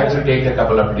about. I have to take a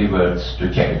couple of reverts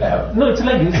to check it out. No, it's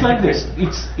like this.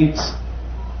 It's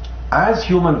as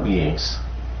human beings,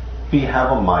 we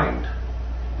have a mind,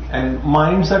 and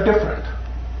minds are different.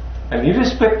 And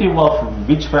irrespective of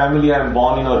which family I am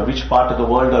born in, or which part of the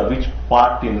world, or which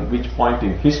point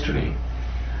in history,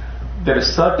 there are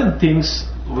certain things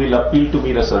will appeal to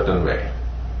me in a certain way.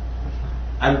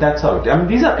 And that's how it is. I mean,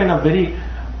 these are kind of very,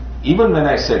 even when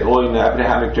I said, in the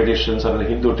Abrahamic traditions or in the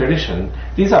Hindu tradition,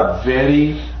 these are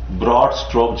very broad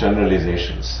stroke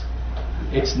generalizations.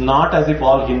 It's not as if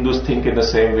all Hindus think in the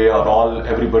same way, or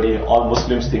all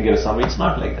Muslims think in the same way. It's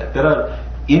not like that. There are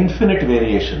infinite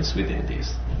variations within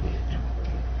these.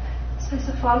 So as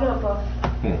a follow-up of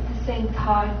the same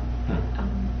thought,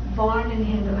 I'm born in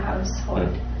Hindu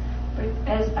household, but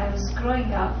as I was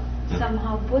growing up,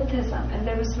 somehow Buddhism, and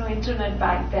there was no internet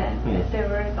back then, there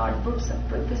were not books of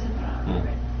Buddhism around,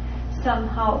 but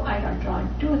somehow I got drawn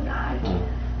to that,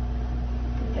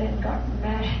 but then got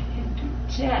married into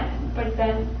Jain, but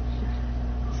then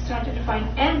started to find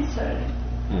answer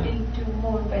into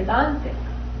more Vedantic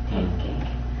thinking.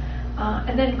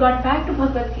 And then got back to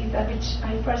Bhagavad Gita, which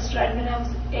I first read when I was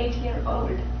 8 years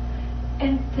old.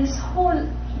 And this whole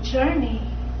journey,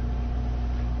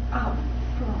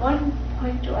 from one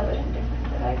point to other in different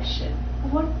direction,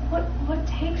 what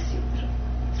takes you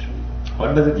through?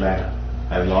 What does it matter?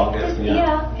 As long as it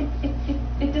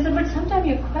doesn't. But sometimes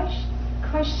you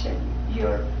question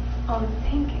your own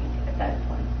thinking at that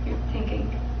point. You're thinking,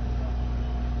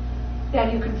 are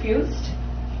you confused?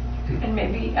 And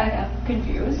maybe I am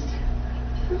confused.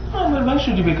 Why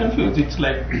should you be confused? It's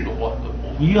like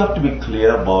you have to be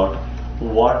clear about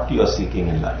what you are seeking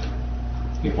in life.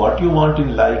 If what you want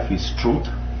in life is truth,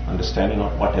 understanding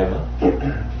of whatever,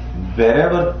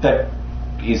 wherever that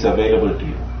is available to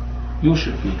you, you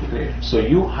should feel great. So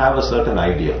you have a certain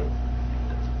ideal,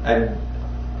 and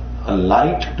a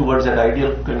light towards that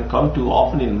ideal can come to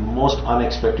often in most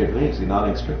unexpected ways, in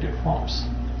unexpected forms.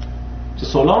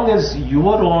 So long as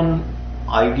your own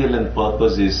ideal and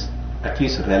purpose is at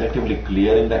least relatively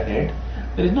clear in the head,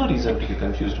 there is no reason to be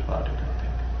confused about it, I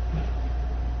think.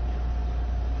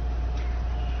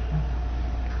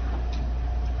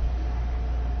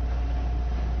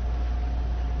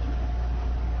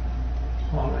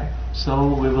 All right.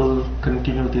 So we will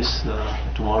continue this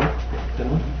tomorrow.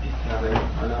 Then we have any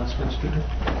announcements to do.